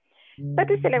 But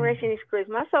the celebration is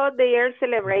Christmas, so they are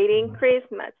celebrating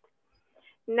Christmas.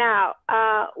 Now,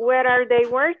 where are they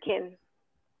working?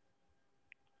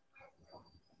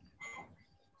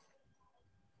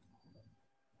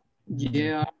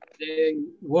 Yeah, they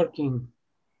working.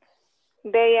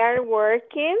 They are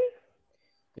working.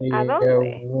 They ¿A are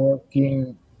dónde?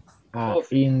 working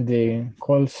in the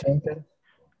call center.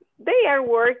 They are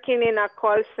working in a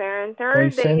call center.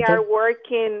 They are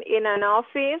working in an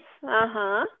office.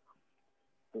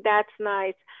 That's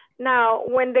nice. Now,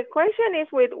 when the question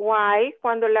is with why,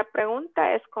 cuando la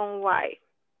pregunta es con why,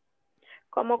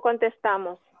 ¿cómo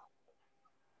contestamos?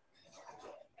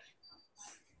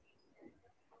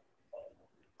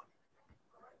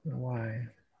 Why?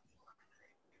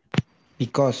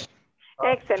 Because.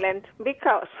 Excellent.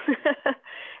 Because.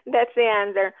 That's the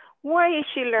answer. Why is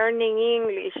she learning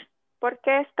English? ¿Por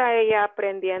qué está ella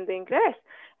aprendiendo inglés?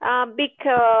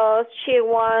 Because she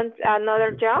wants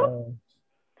another job?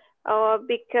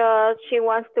 Because she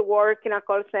wants to work in a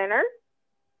call center?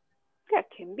 That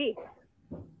can be.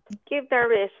 Give the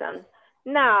reason.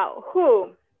 Now,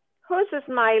 who? Who's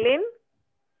smiling?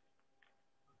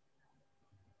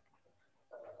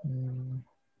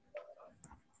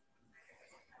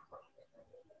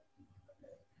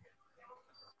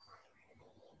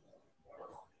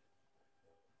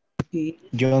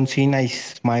 John Cena is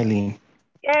smiling.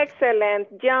 Excellent.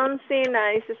 John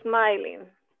Cena is smiling.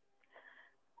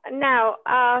 Now,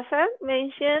 as I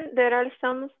mentioned, there are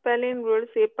some spelling rules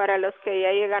y para los que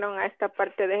ya llegaron a esta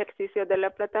parte de ejercicio de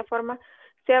la plataforma,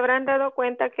 se habrán dado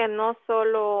cuenta que no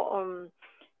solo,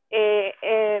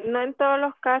 no en todos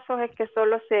los casos es que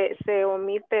solo se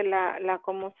omite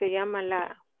 ¿cómo se llama?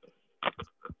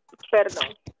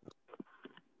 Perdón.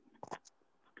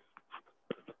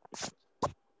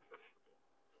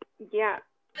 Ya.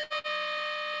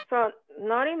 So,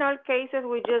 not in all cases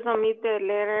we just omit the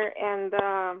letter and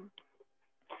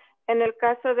en el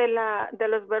caso de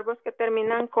los verbos que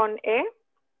terminan con E,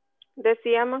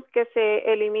 decíamos que se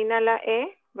elimina la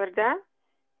E, ¿verdad?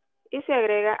 Y se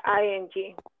agrega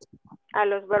ing a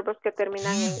los verbos que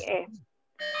terminan en E.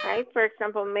 Right? For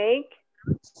example, make,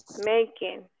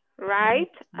 making,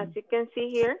 write, as you can see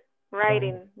here,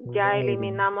 writing. Ya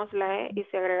eliminamos la E y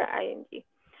se agrega ing.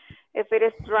 If it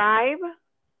is drive,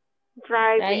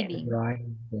 driving.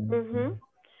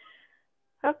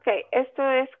 Ok,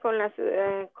 esto es con las,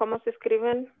 cómo se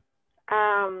escriben.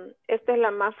 Esta es la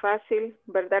más fácil,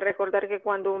 ¿verdad? Recordar que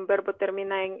cuando un verbo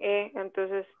termina en E,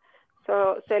 entonces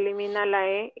se elimina la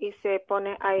E y se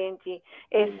pone ing.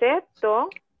 Excepto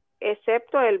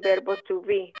el verbo to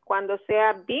be. Cuando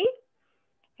sea be,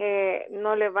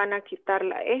 no le van a quitar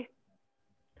la E.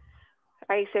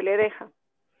 Ahí se le deja.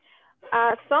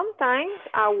 Sometimes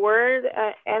a word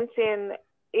ends in,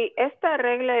 y esta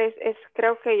regla es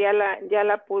creo que ya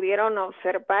la pudieron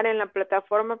observar en la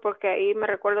plataforma porque ahí me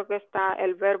recuerdo que está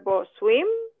el verbo swim,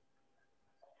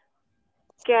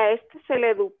 que a este se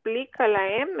le duplica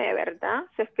la M, ¿verdad?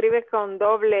 Se escribe con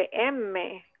doble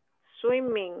M,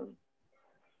 swimming.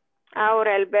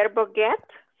 Ahora el verbo get,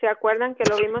 ¿se acuerdan que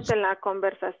lo vimos en la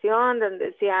conversación donde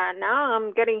decía, now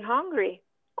I'm getting hungry,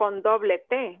 con doble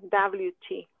T,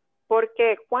 WT?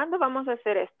 Porque, ¿cuándo vamos a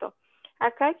hacer esto?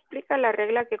 Acá explica la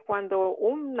regla que cuando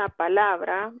una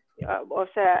palabra, o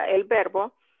sea, el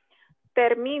verbo,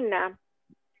 termina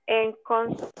en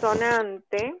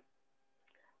consonante,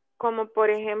 como por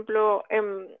ejemplo,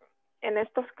 en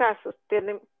estos casos,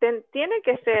 tiene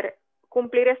que ser,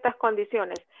 cumplir estas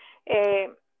condiciones.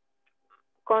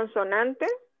 Consonante,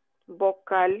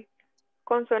 vocal,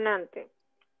 consonante.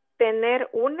 Tener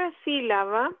una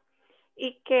sílaba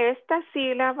y que esta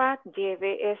sílaba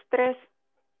lleve estrés.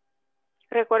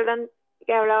 ¿Recuerdan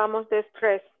que hablábamos de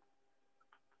estrés?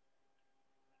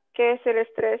 ¿Qué es el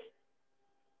estrés?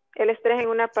 El estrés en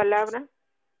una palabra.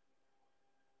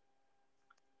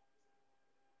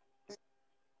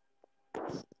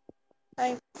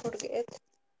 I forget.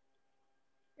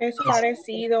 Es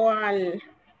parecido al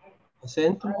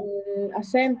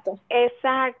acento.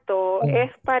 Exacto,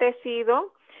 es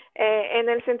parecido en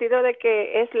el sentido de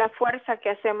que es la fuerza que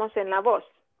hacemos en la voz.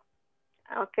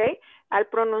 ¿Ok? Al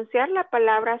pronunciar la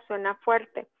palabra suena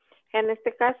fuerte. En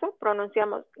este caso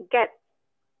pronunciamos get,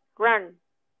 run,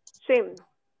 swim.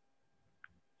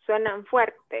 Suenan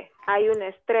fuerte. Hay un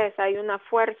estrés, hay una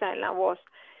fuerza en la voz.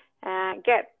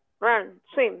 Get, run,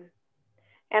 swim.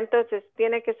 Entonces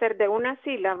tiene que ser de una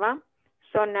sílaba,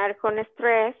 sonar con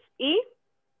estrés y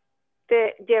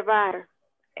llevar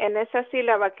en esa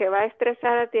sílaba que va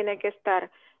estresada tiene que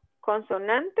estar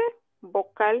consonante,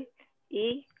 vocal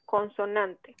y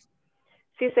consonante.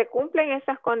 Si se cumplen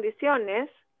esas condiciones,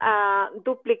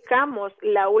 duplicamos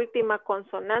la última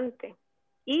consonante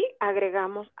y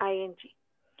agregamos ing.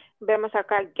 Vemos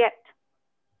acá get,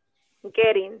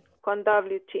 getting con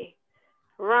WT,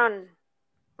 run,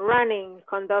 running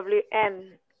con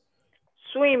WN,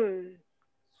 swim,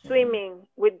 swimming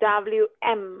with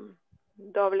WM,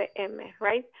 doble M,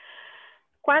 right?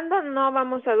 ¿Cuándo no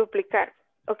vamos a duplicar?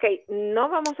 Ok, no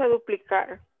vamos a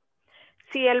duplicar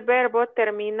si el verbo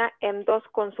termina en dos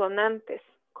consonantes,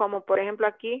 como por ejemplo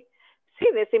aquí, si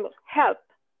decimos help,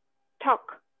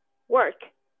 talk,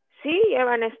 work, sí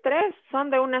llevan estrés, son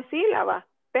de una sílaba,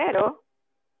 pero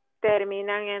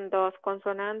terminan en dos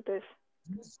consonantes.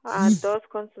 Dos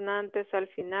consonantes al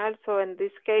final, so in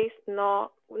this case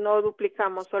no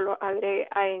duplicamos, solo agregue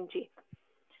ing.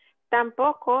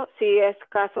 Tampoco si es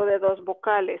caso de dos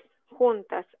vocales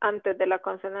juntas antes de la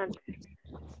consonante.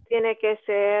 Tiene que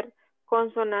ser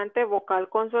consonante, vocal,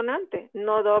 consonante,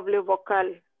 no doble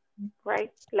vocal,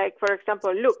 right? Like for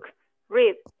example, look,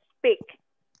 read, speak.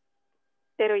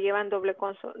 Pero llevan doble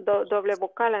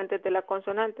vocal antes de la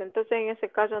consonante. Entonces, en ese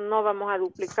caso no vamos a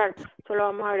duplicar, solo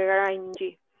vamos a agregar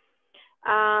ing.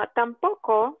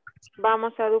 Tampoco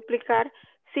vamos a duplicar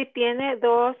si tiene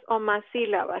dos o más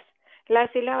sílabas.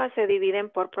 Las sílabas se dividen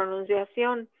por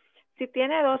pronunciación. Si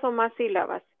tiene dos o más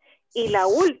sílabas y la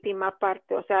última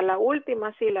parte, o sea, la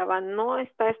última sílaba no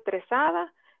está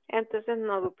estresada, entonces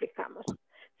no duplicamos.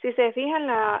 Si se fijan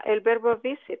el verbo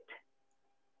visit,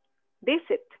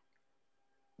 visit.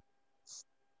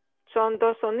 Son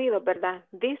dos sonidos, ¿verdad?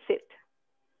 Visit,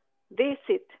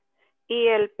 visit. Y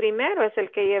el primero es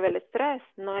el que lleva el estrés,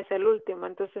 no es el último.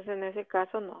 Entonces, en ese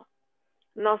caso,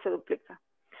 no se duplica.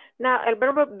 Now, el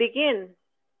verbo begin,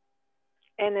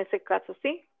 en ese caso,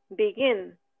 sí,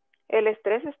 begin. El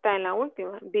estrés está en la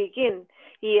última, begin.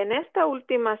 Y en esta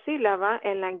última sílaba,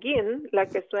 en la gin, la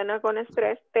que suena con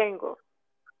estrés, tengo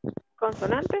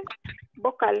Consonante,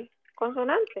 vocal,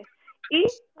 consonante. Y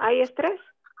hay estrés,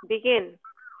 begin.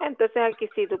 Entonces aquí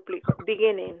sí duplico,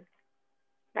 beginning.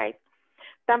 Right.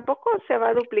 Tampoco se va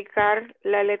a duplicar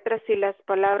la letra si las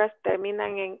palabras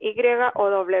terminan en Y o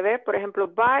W. Por ejemplo,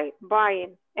 buy,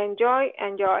 buying, enjoy,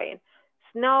 enjoying,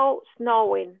 snow,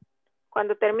 snowing.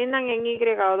 Cuando terminan en Y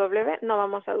o W no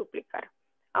vamos a duplicar.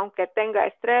 Aunque tenga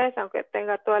estrés, aunque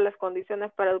tenga todas las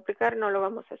condiciones para duplicar, no lo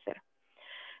vamos a hacer.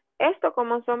 Esto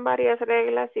como son varias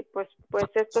reglas y pues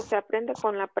esto se aprende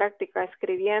con la práctica,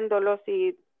 escribiéndolos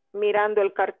y mirando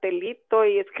el cartelito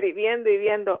y escribiendo y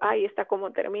viendo, ahí está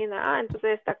cómo termina,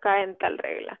 entonces está acá en tal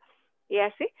regla. Y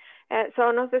así,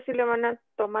 no sé si le van a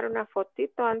tomar una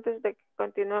fotito antes de que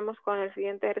continuemos con el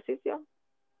siguiente ejercicio.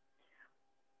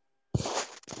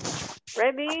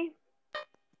 Ready?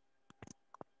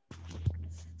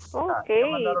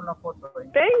 Okay.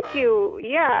 Thank you.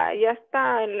 Yeah, ya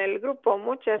está en el grupo.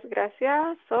 Muchas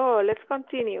gracias. So, let's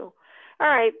continue. All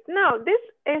right. Now, this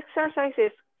exercise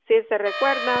is, si se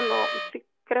recuerdan, sí,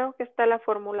 creo que está la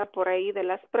fórmula por ahí de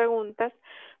las preguntas.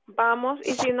 Vamos,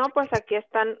 y si no, pues aquí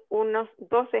están unos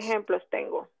 2 ejemplos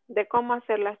tengo de cómo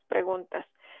hacer las preguntas.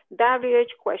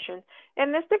 WH question.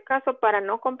 En este caso, para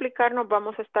no complicarnos,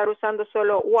 vamos a estar usando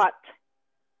solo what.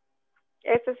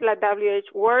 Esta es la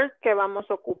WH word que vamos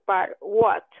a ocupar,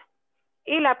 what.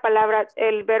 Y la palabra,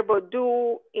 el verbo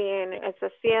do in, es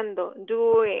haciendo,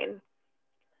 doing.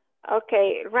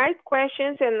 Okay, write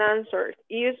questions and answers.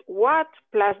 Use what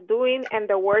plus doing and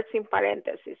the words in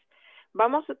paréntesis.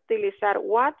 Vamos a utilizar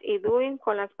what y doing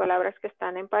con las palabras que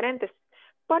están en paréntesis.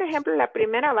 Por ejemplo, la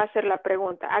primera va a ser la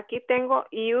pregunta. Aquí tengo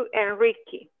you and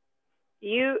Ricky.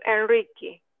 You and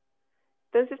Ricky.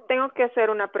 Entonces tengo que hacer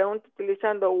una pregunta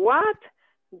utilizando what,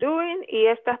 doing y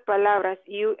estas palabras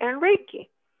you and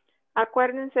Ricky.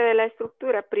 Acuérdense de la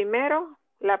estructura. Primero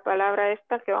la palabra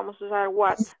esta que vamos a usar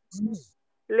what.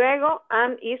 Luego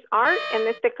and, is, are. En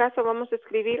este caso vamos a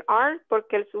escribir are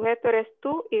porque el sujeto eres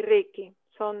tú y Ricky.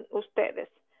 Son ustedes.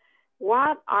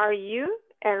 What are you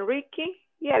and Ricky?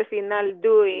 Y al final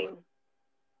doing.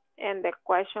 And the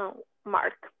question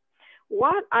mark.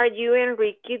 What are you and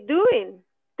Ricky doing?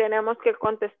 Tenemos que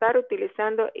contestar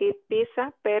utilizando eat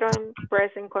pizza, pero en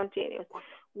present continuous.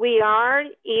 We are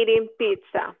eating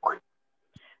pizza.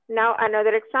 Now,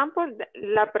 another example,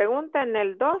 la pregunta en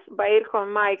el 2 va a ir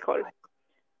con Michael.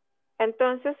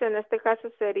 Entonces, en este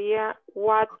caso sería,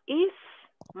 what is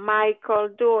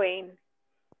Michael doing?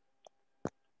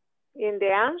 In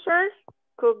the answer,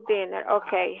 cook dinner.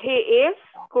 Okay, he is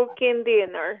cooking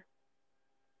dinner.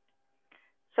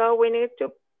 So we need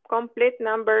to complete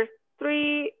number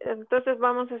 3. Entonces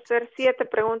vamos a hacer 7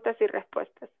 preguntas y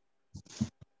respuestas.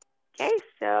 Okay,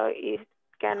 so it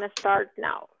can start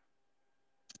now.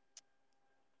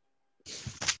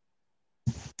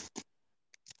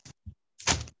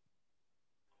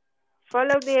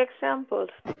 Follow the examples.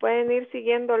 Pueden ir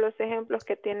siguiendo los ejemplos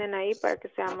que tienen ahí para que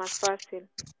sea más fácil.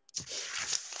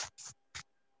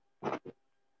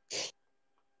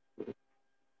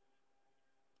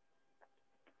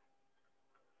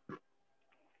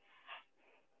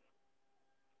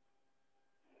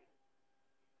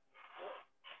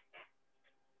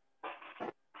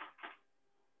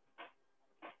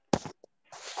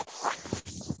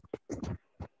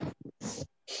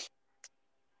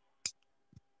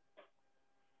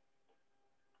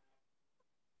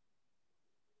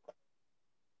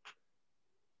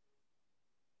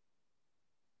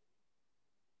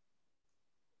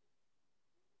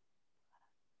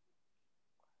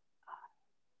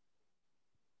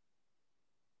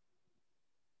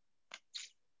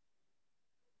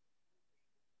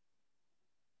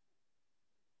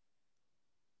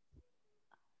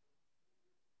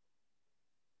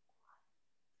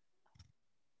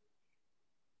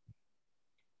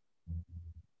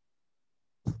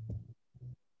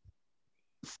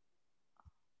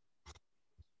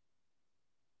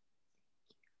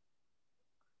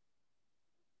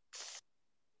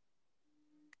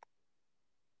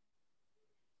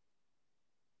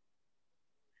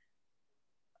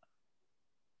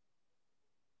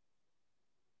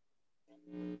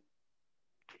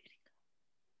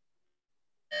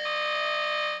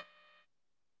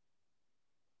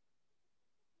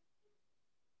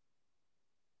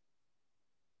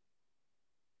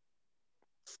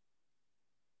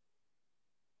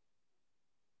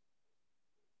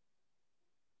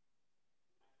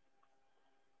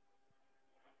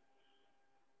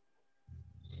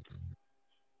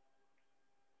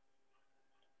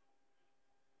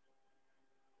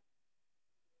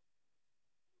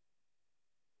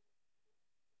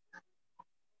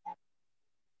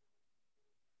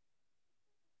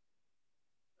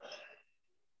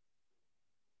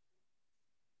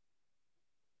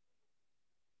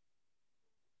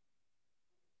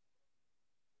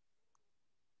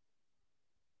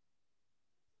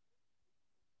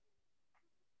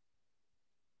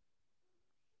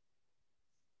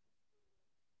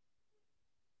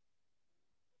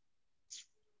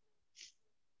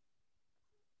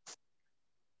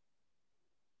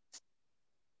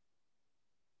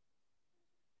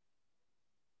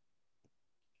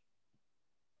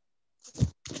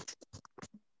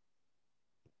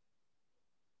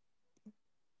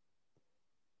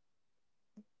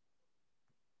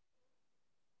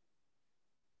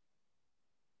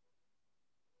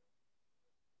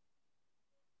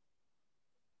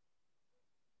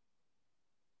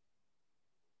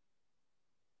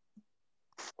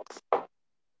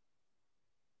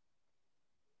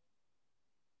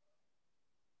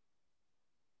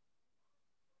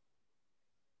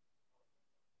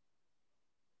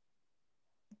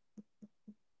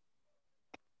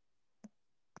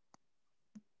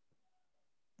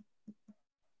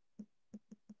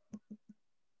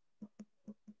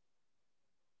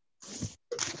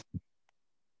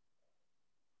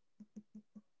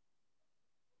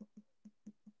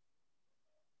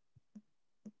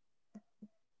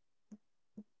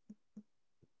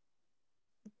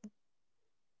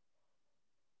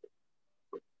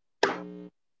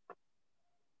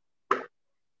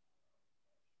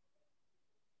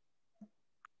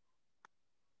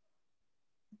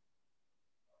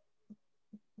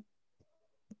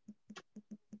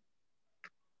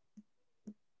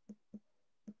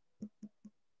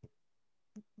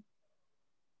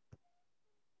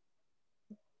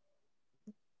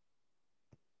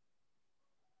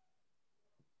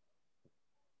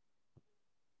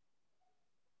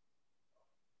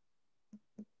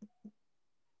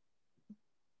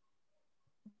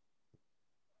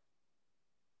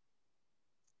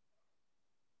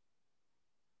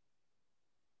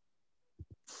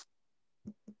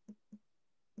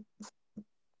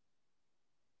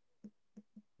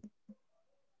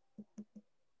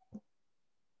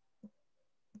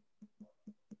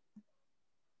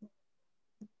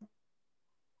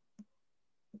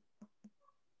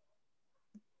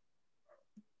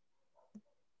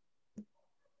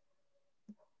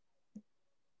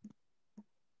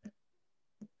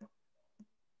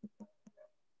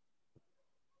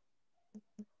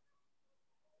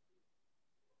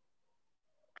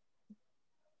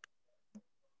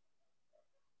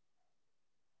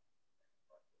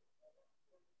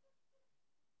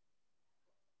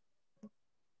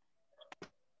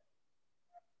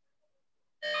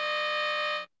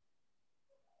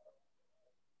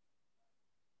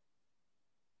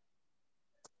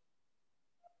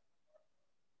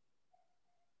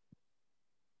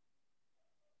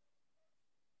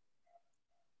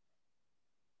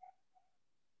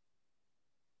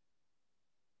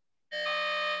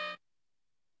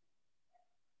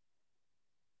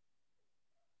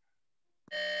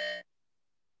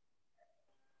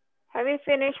 Have you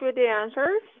finished with the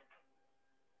answers?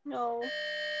 No.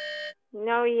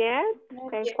 No yet?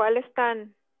 Not ¿En yet. cuál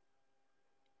están?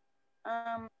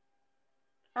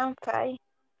 I'm fine.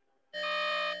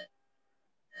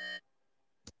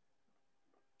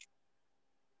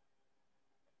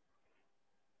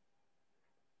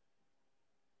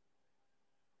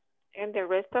 And the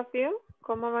rest of you?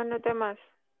 ¿Cómo van los demás?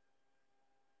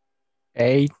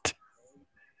 8.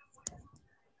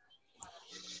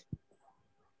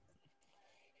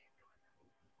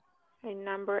 And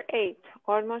number 8,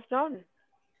 almost done.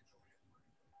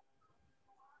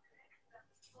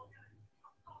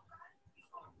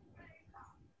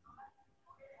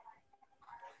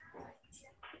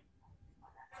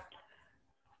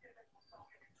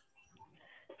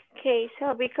 Okay,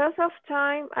 so because of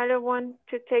time, I don't want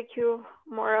to take you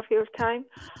more of your time.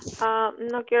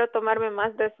 No quiero tomarme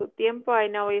más de su tiempo. I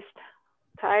know it's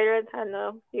tired. I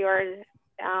know you're,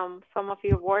 some of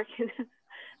you working.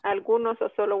 Algunos o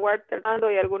solo trabajando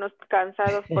y algunos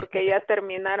cansados porque ya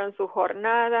terminaron su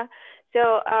jornada. So,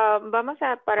 vamos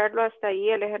a pararlo hasta ahí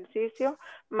el ejercicio.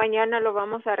 Mañana lo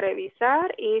vamos a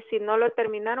revisar y si no lo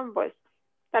terminaron, pues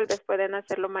tal vez pueden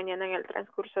hacerlo mañana en el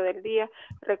transcurso del día.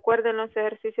 Recuerden los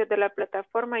ejercicios de la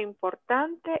plataforma,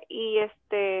 importante, y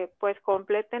pues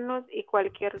complétenlos y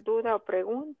cualquier duda o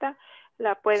pregunta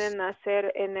la pueden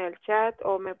hacer en el chat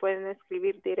o me pueden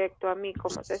escribir directo a mí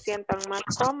como se sientan más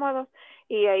cómodos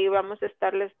y ahí vamos a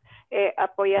estarles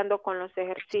apoyando con los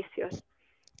ejercicios.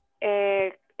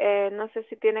 No sé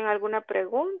si tienen alguna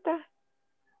pregunta.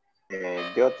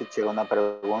 Yo te hice una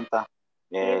pregunta.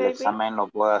 ¿El examen lo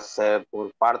puedo hacer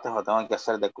por partes o tengo que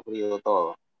hacer de corrido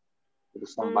todo? Porque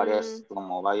son varias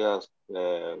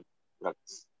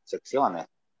secciones.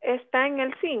 Está en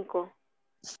el 5.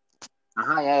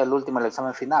 Ajá, ya el último, el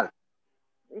examen final.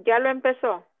 ¿Ya lo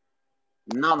empezó?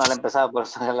 No lo he empezado, por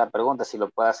eso es la pregunta, si lo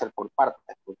puedo hacer por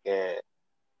partes, porque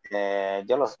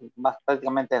yo más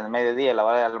prácticamente en el mediodía, la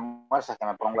hora de almuerzo, es que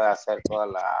me pongo a hacer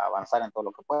avanzar en todo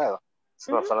lo que puedo.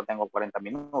 Solo tengo 40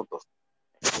 minutos,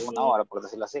 una hora, por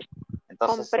decirlo así.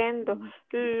 Entonces, comprendo.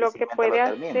 Lo que puede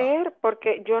hacer,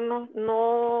 porque yo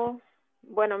no,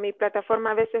 bueno, mi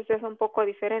plataforma a veces es un poco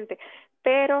diferente,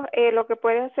 pero lo que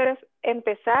puede hacer es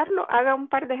empezarlo, haga un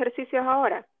par de ejercicios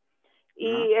ahora.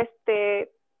 Y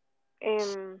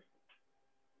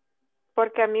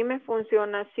porque a mí me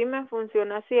funciona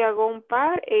así, hago un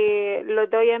par, lo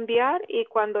doy a enviar y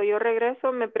cuando yo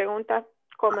regreso me pregunta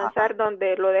comenzar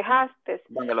donde lo dejaste.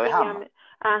 Donde lo dejamos.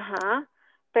 Ajá.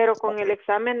 Pero con el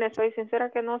examen, soy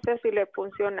sincera que no sé si le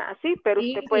funciona así, pero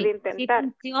usted puede intentar.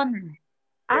 Sí funciona.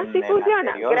 Ah, sí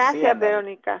funciona. Gracias,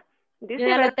 Verónica. Yo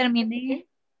ya lo terminé.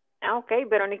 Ah, ok,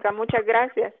 Verónica, muchas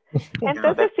gracias.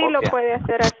 Entonces sí lo puede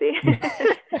hacer así.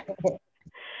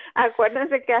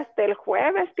 Acuérdense que hasta el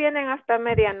jueves tienen hasta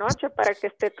medianoche para que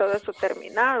esté todo eso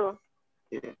terminado.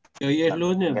 Hoy es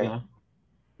lunes, ¿verdad?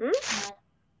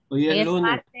 Hoy es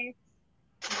lunes.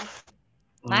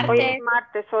 Martes. Hoy es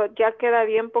martes, ya queda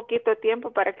bien poquito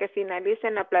tiempo para que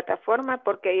finalicen la plataforma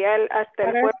porque ya hasta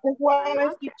el jueves. Para este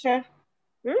jueves, teacher.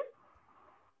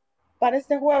 Para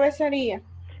este jueves sería.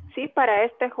 Sí, para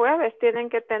este jueves tienen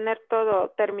que tener todo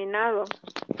terminado.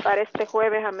 Para este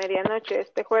jueves a medianoche.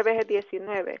 Este jueves es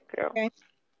 19, creo. Okay.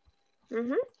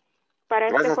 Para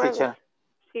Gracias, este jueves. teacher.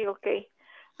 Sí, ok.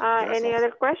 Any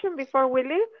other question before we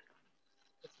leave?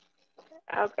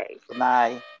 Okay. Good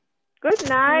night. Good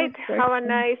night. Have a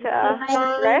nice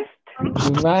rest.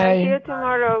 Good night. And see you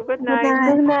tomorrow. Good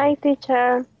night. Good night,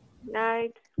 teacher.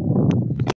 Night.